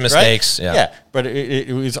object, they made some mistakes. Right? Yeah, but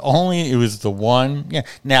it was the one. Yeah.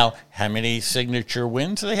 Now, how many signature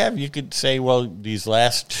wins do they have? You could say, well, these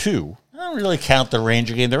last two. I don't really count the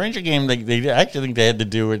Ranger game. The Ranger game, they actually think they had to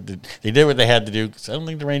do it. They did what they had to do, because I don't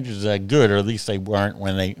think the Rangers are that good, or at least they weren't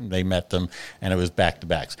when they met them, and it was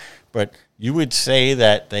back-to-backs. But you would say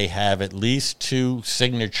that they have at least 2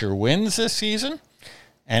 signature wins this season,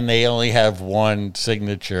 and they only have 1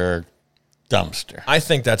 signature dumpster. I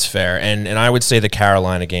think that's fair, and I would say the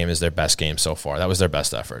Carolina game is their best game so far. That was their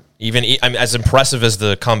best effort. Even as impressive as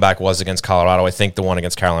the comeback was against Colorado, I think the one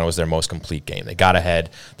against Carolina was their most complete game. They got ahead,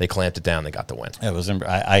 they clamped it down, they got the win. It was.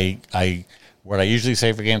 What I usually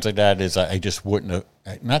say for games like that is I just wouldn't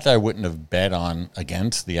have. Not that I wouldn't have bet on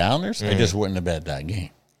against the I just wouldn't have bet that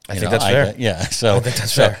game. I think that's fair. So I think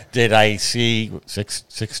that's fair. Did I see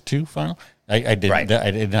 6-2 final? I did. Right.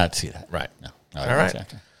 I did not see that. Right. No. All right.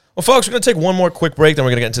 Exactly. Well, folks, we're going to take one more quick break, then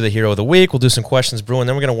we're going to get into the Hero of the Week. We'll do some questions brewing,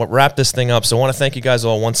 then we're going to wrap this thing up. So I want to thank you guys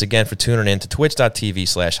all once again for tuning in to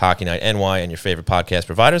twitch.tv/HockeyNightNY and your favorite podcast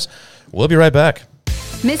providers. We'll be right back.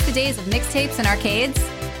 Miss the days of mixtapes and arcades?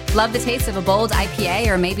 Love the taste of a bold IPA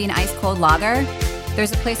or maybe an ice-cold lager?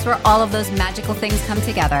 There's a place where all of those magical things come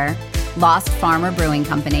together. Lost Farmer Brewing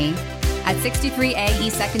Company. At 63A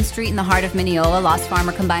East 2nd Street in the heart of Mineola, Lost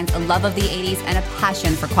Farmer combines a love of the 80s and a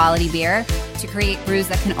passion for quality beer to create brews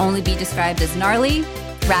that can only be described as gnarly,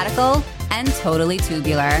 radical, and totally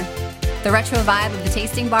tubular. The retro vibe of the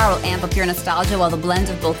tasting bar will amp up your nostalgia, while the blend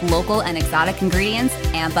of both local and exotic ingredients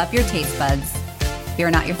amp up your taste buds.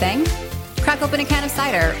 Beer not your thing? Crack open a can of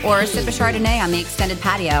cider or sip a Chardonnay on the extended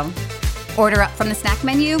patio. Order up from the snack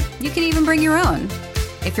menu. You can even bring your own.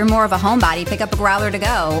 If you're more of a homebody, pick up a growler to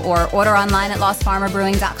go or order online at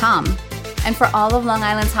lostfarmerbrewing.com. And for all of Long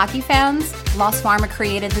Island's hockey fans, Lost Farmer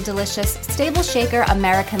created the delicious Stable Shaker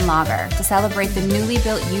American Lager to celebrate the newly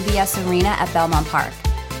built UBS Arena at Belmont Park.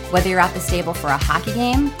 Whether you're at the stable for a hockey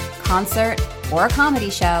game, concert, or a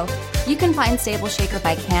comedy show, you can find Stable Shaker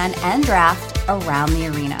by can and draft around the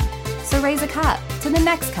arena. So raise a cup to the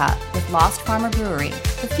next cup with Lost Farmer Brewery,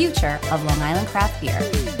 the future of Long Island craft beer.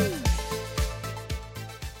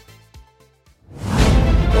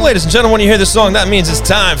 Ladies and gentlemen, when you hear this song, that means it's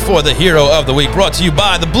time for the Hero of the Week, brought to you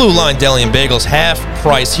by the Blue Line Deli and Bagels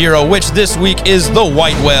half-price hero, which this week is the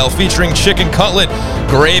White Whale, featuring chicken cutlet,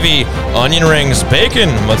 gravy, onion rings, bacon,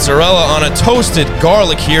 mozzarella on a toasted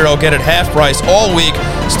garlic hero. Get it half price all week,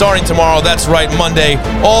 starting tomorrow. That's right, Monday.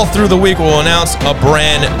 All through the week, we'll announce a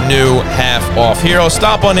brand new half-off hero.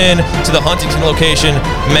 Stop on in to the Huntington location,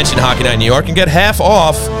 mention Hockey Night New York, and get half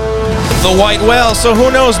off the White Whale. So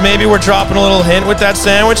who knows, maybe we're dropping a little hint with that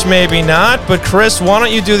sandwich, maybe not. But Chris, why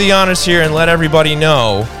don't you do the honors here and let everybody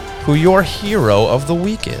know who your Hero of the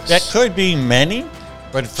Week is? That could be many,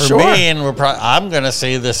 But for Sure. me, and I'm going to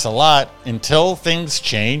say this a lot, until things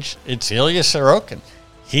change, it's Ilya Sorokin.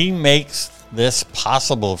 He makes this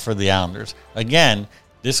possible for the Islanders. Again,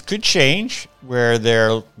 this could change where they're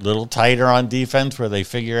a little tighter on defense, where they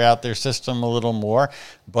figure out their system a little more.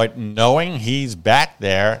 But knowing he's back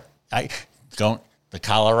there, the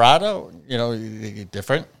Colorado,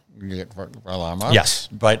 different. You get Varlamov. Yes.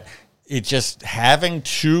 But it's just having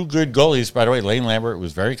two good goalies. By the way, Lane Lambert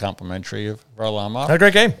was very complimentary of Varlamov. Had a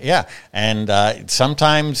great game. Yeah, and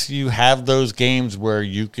sometimes you have those games where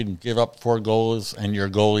you can give up 4 goals and your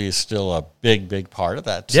goalie is still a big, big part of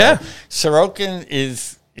that. So Yeah.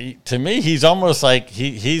 Sorokin to me, he's almost like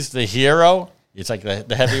he's the hero. It's like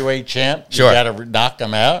the heavyweight champ. Sure. You got to knock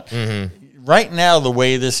him out. Mm-hmm. Right now, the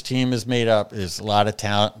way this team is made up is a lot of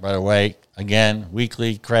talent, by the way. Again,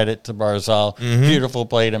 weekly credit to Barzal. Mm-hmm. Beautiful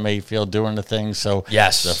play to Mayfield doing the thing. So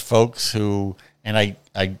Yes. the folks who, and I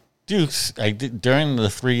did during the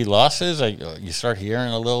 3 losses, you start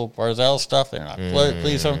hearing a little Barzal stuff. They're not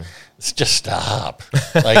pleased with him. It's just stop.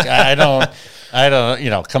 Like I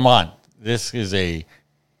don't. Come on. This is a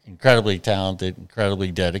incredibly talented,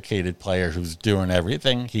 incredibly dedicated player who's doing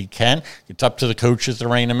everything he can. It's up to the coaches to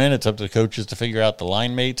rein him in. It's up to the coaches to figure out the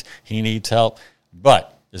line mates. He needs help,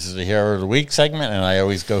 but. This is the Hero of the Week segment, and I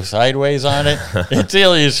always go sideways on it. It's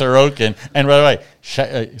Ilya Sorokin. And by the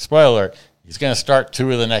way, spoiler alert, he's going to start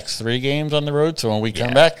 2 of the next 3 games on the road. So when we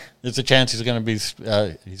come back, there's a chance he's going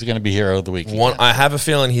to be Hero of the Week. I have a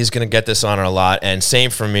feeling he's going to get this honor a lot, and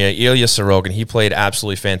same for me. Ilya Sorokin, he played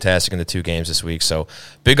absolutely fantastic in the 2 games this week. So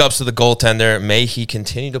big ups to the goaltender. May he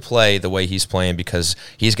continue to play the way he's playing, because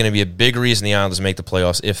he's going to be a big reason the Islanders make the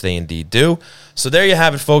playoffs if they indeed do. So there you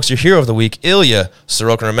have it, folks. Your Hero of the Week, Ilya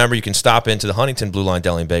Sorokin. Remember, you can stop into the Huntington Blue Line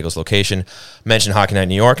Deli and Bagels location, mention Hockey Night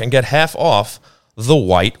New York, and get half off the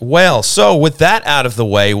White Whale. So with that out of the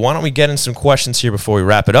way, why don't we get in some questions here before we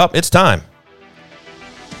wrap it up? It's time.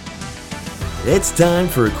 It's time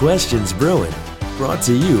for Questions Brewing, brought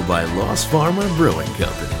to you by Lost Farmer Brewing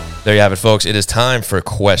Company. There you have it, folks. It is time for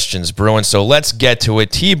Questions Brewing. So let's get to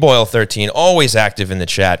it. T-Boyle13, always active in the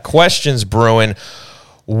chat. Questions Brewing.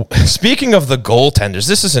 Speaking of the goaltenders,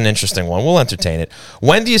 this is an interesting one. We'll entertain it.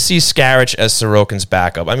 When do you see Skarich as Sorokin's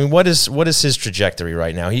backup? I mean, what is his trajectory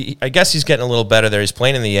right now? I guess he's getting a little better there. He's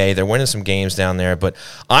playing in the A. They're winning some games down there, but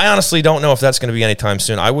I honestly don't know if that's going to be anytime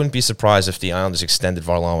soon. I wouldn't be surprised if the Islanders extended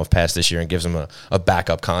Varlamov past this year and gives him a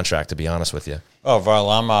backup contract, to be honest with you. Oh,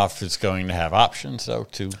 Varlamov is going to have options, though,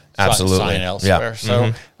 to Absolutely. sign elsewhere.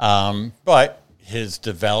 Yeah. So, but his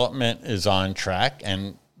development is on track,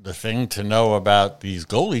 and the thing to know about these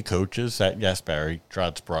goalie coaches that, yes, Barry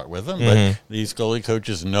Trotz brought with him, but these goalie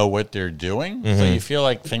coaches know what they're doing. So you feel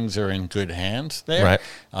like things are in good hands there. Right.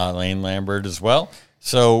 Lane Lambert as well.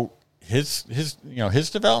 So his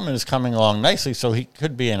development is coming along nicely, so he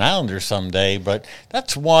could be an Islander someday. But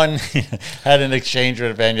that's one. Had an exchange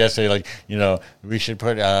with a fan yesterday, like, we should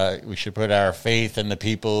put our faith in the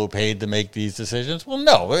people who paid to make these decisions. Well,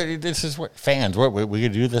 no, this is what fans. We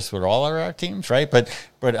could do this with all of our teams, right? But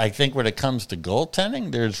I think when it comes to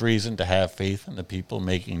goaltending, there's reason to have faith in the people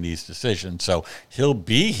making these decisions. So he'll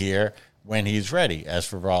be here when he's ready. As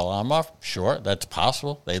for Varlamov, sure, that's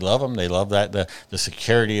possible. They love him. They love that the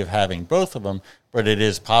security of having both of them. But it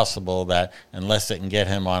is possible that unless they can get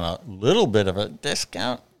him on a little bit of a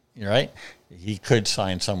discount, right, he could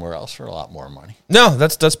sign somewhere else for a lot more money. No,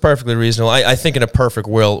 that's perfectly reasonable. I think in a perfect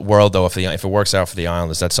world though, if it works out for the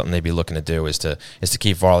Islanders, that's something they'd be looking to do is to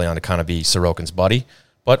keep Varley on to kind of be Sorokin's buddy.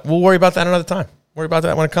 But we'll worry about that another time. Worry about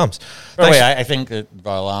that when it comes. By the way, I think that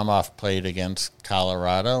Varlamov played against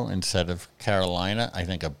Colorado instead of Carolina. I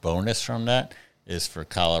think a bonus from that is for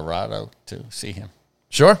Colorado to see him.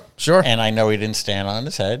 Sure. And I know he didn't stand on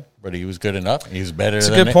his head, but he was good enough. He was better. That's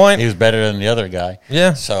a good point. He was better than the other guy.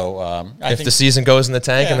 Yeah. So I if think the season goes in the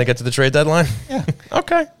tank and they get to the trade deadline, yeah,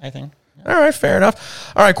 okay. I think. All right, fair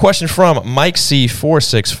enough. All right, question from Mike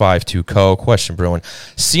C4652 Question Brewing.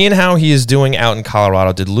 Seeing how he is doing out in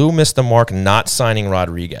Colorado, did Lou miss the mark not signing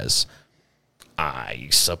Rodriguez? I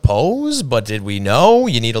suppose, but did we know?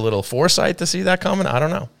 You need a little foresight to see that coming? I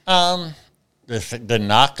don't know. The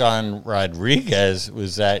knock on Rodriguez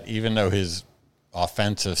was that even though his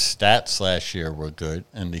offensive stats last year were good,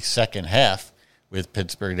 in the second half with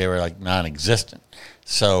Pittsburgh, they were like non-existent.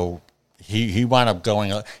 So he wound up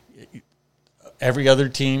going. Every other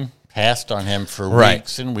team passed on him for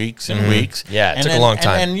weeks and weeks and weeks. Yeah, it took a long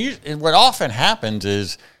time. And what often happens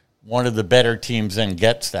is one of the better teams then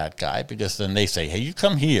gets that guy because then they say, hey, you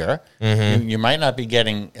come here. You might not be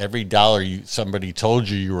getting every dollar somebody told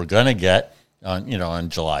you were going to get on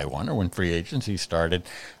July 1 or when free agency started.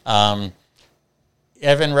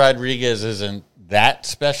 Evan Rodriguez isn't that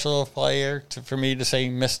special player for me to say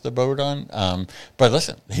missed the boat on. But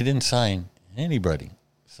listen, they didn't sign anybody.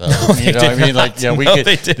 So, you know what I mean? Like, you know,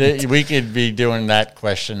 we could be doing that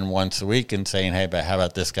question once a week and saying, hey, but how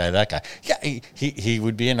about this guy, that guy? Yeah, he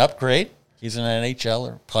would be an upgrade. He's an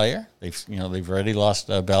NHL player. They've already lost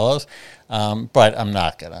Bellows, but I'm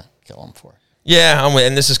not gonna kill him for it. Yeah,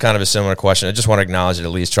 and this is kind of a similar question. I just want to acknowledge it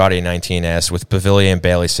at least. Trotty19 asked, with Pavilion and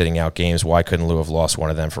Bailey sitting out games, why couldn't Lou have lost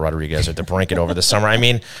one of them for Rodriguez or DeBrincat over the summer? I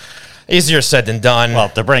mean, easier said than done. Well,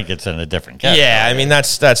 DeBrincat's in a different category. Yeah, I mean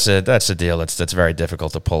that's a deal that's very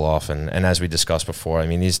difficult to pull off, and as we discussed before, I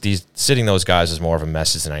mean these sitting those guys is more of a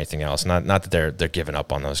message than anything else. Not that they're giving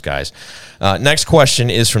up on those guys. Next question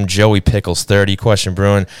is from Joey Pickles 30. Question,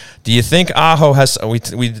 Bruin. Do you think Aho has? We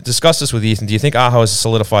discussed this with Ethan. Do you think Aho has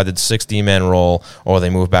solidified the 6D-man role, or they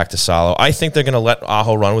move back to Salo? I think they're going to let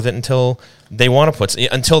Aho run with it until they want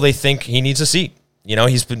to until they think he needs a seat. You know,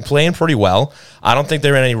 he's been playing pretty well. I don't think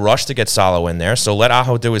they're in any rush to get Salo in there. So let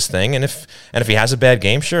Aho do his thing, and if he has a bad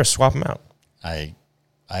game, sure, swap him out. I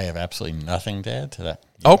have absolutely nothing to add to that.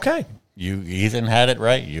 Okay. Ethan had it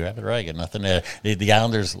right. You have it right. Got nothing to add. The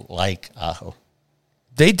Islanders like Aho.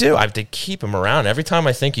 They do. They keep him around. Every time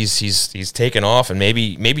I think he's taken off and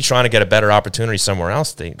maybe trying to get a better opportunity somewhere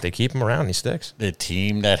else, they keep him around and he sticks. The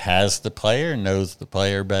team that has the player knows the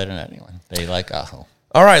player better than anyone. They like Aho.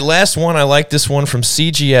 All right, last one. I like this one from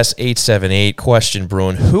CGS878. Question,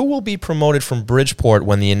 Bruin. Who will be promoted from Bridgeport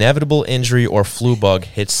when the inevitable injury or flu bug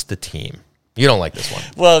hits the team? You don't like this one.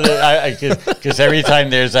 Well, because every time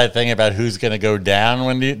there's that thing about who's going to go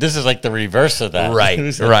down, this is like the reverse of that. Right.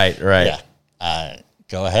 Yeah.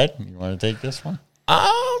 Go ahead. You want to take this one?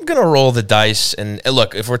 I'm going to roll the dice. And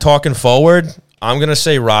look, if we're talking forward, I'm going to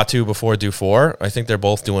say Ratu before Dufour. I think they're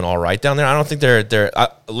both doing all right down there. I don't think they're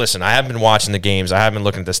listen, I haven't been watching the games. I haven't been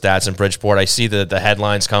looking at the stats in Bridgeport. I see the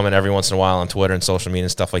headlines coming every once in a while on Twitter and social media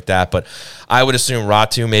and stuff like that. But I would assume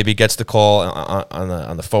Ratu maybe gets the call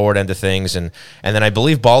on the forward end of things. And then I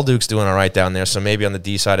believe Balduke's doing all right down there. So maybe on the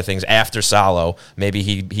D side of things, after Salo, maybe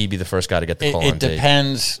he'd be the first guy to get the call on D. It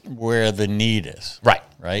depends where the need is. Right.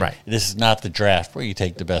 This is not the draft where you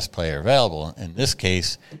take the best player available. In this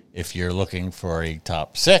case, if you're looking for a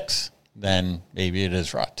top 6, then maybe it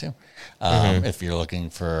is Ratu. If you're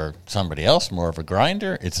looking for somebody else, more of a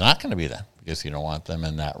grinder, it's not going to be them because you don't want them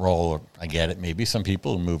in that role. I get it. Maybe some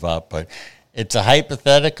people will move up, but it's a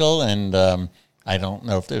hypothetical, and I don't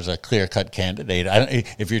know if there's a clear-cut candidate.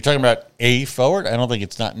 If you're talking about a forward, I don't think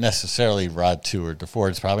it's not necessarily Ratu or Dufour.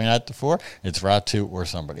 It's probably not Dufour. It's Ratu or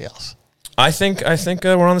somebody else. I think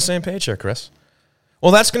we're on the same page here, Chris.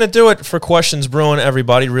 Well, that's going to do it for Questions Brewing,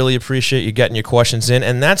 everybody. Really appreciate you getting your questions in.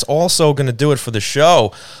 And that's also going to do it for the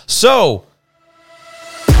show. So,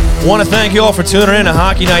 want to thank you all for tuning in to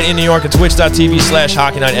Hockey Night in New York at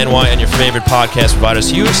twitch.tv/HockeyNightNY and your favorite podcast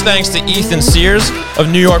providers. Huge thanks to Ethan Sears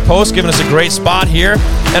of New York Post giving us a great spot here.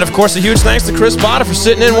 And, of course, a huge thanks to Chris Botta for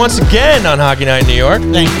sitting in once again on Hockey Night in New York.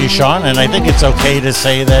 Thank you, Sean. And I think it's okay to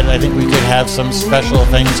say that I think we could have some special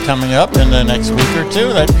things coming up in the next week or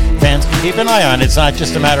two that fans can keep an eye on. It's not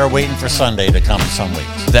just a matter of waiting for Sunday to come some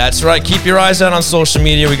weeks. That's right. Keep your eyes out on social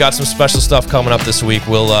media. We got some special stuff coming up this week.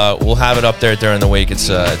 We'll have it up there during the week. It's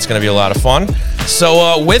going to be a lot of fun.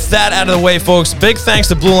 So with that out of the way, folks, big thanks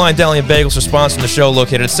to Blue Line Deli and Bagels for sponsoring the show,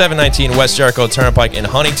 located at 719 West Jericho Turnpike in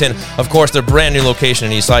Huntington. Of course, their brand new location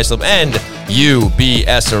in East Islip, and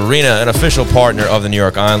UBS Arena, an official partner of the New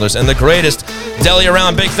York Islanders and the greatest deli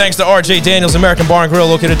around. Big thanks to RJ Daniels American Bar and Grill,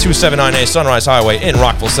 located at 279A Sunrise Highway in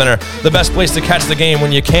Rockville Center. The best place to catch the game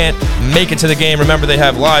when you can't make it to the game. Remember, they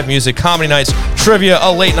have live music, comedy nights, trivia,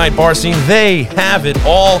 a late night bar scene. They have it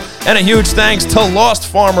all. And a huge thanks to Lost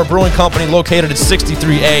Farmer Brewing Company, located at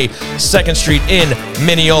 63A 2nd Street in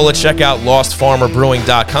Mineola. Check out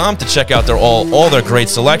lostfarmerbrewing.com to check out all their great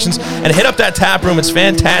selections. And hit up that tap room. It's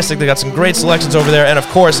fantastic. They got some great selections over there. And, of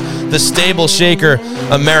course, the Stable Shaker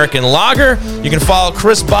American Lager. You can follow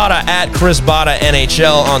Chris Botta at Chris Botta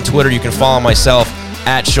NHL on Twitter. You can follow myself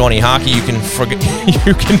at Shawnee Hockey. You can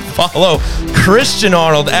follow Christian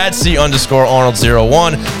Arnold at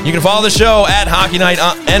C_Arnold01. You can follow the show at Hockey Night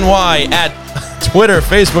NY at Twitter,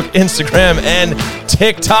 Facebook, Instagram, and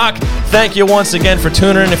TikTok. Thank you once again for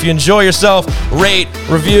tuning in. If you enjoy yourself, rate,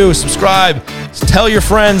 review, subscribe, tell your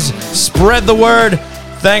friends, spread the word.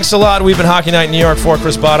 Thanks a lot. We've been Hockey Night in New York. For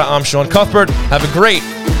Chris Botta, I'm Sean Cuthbert. Have a great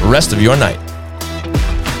rest of your night.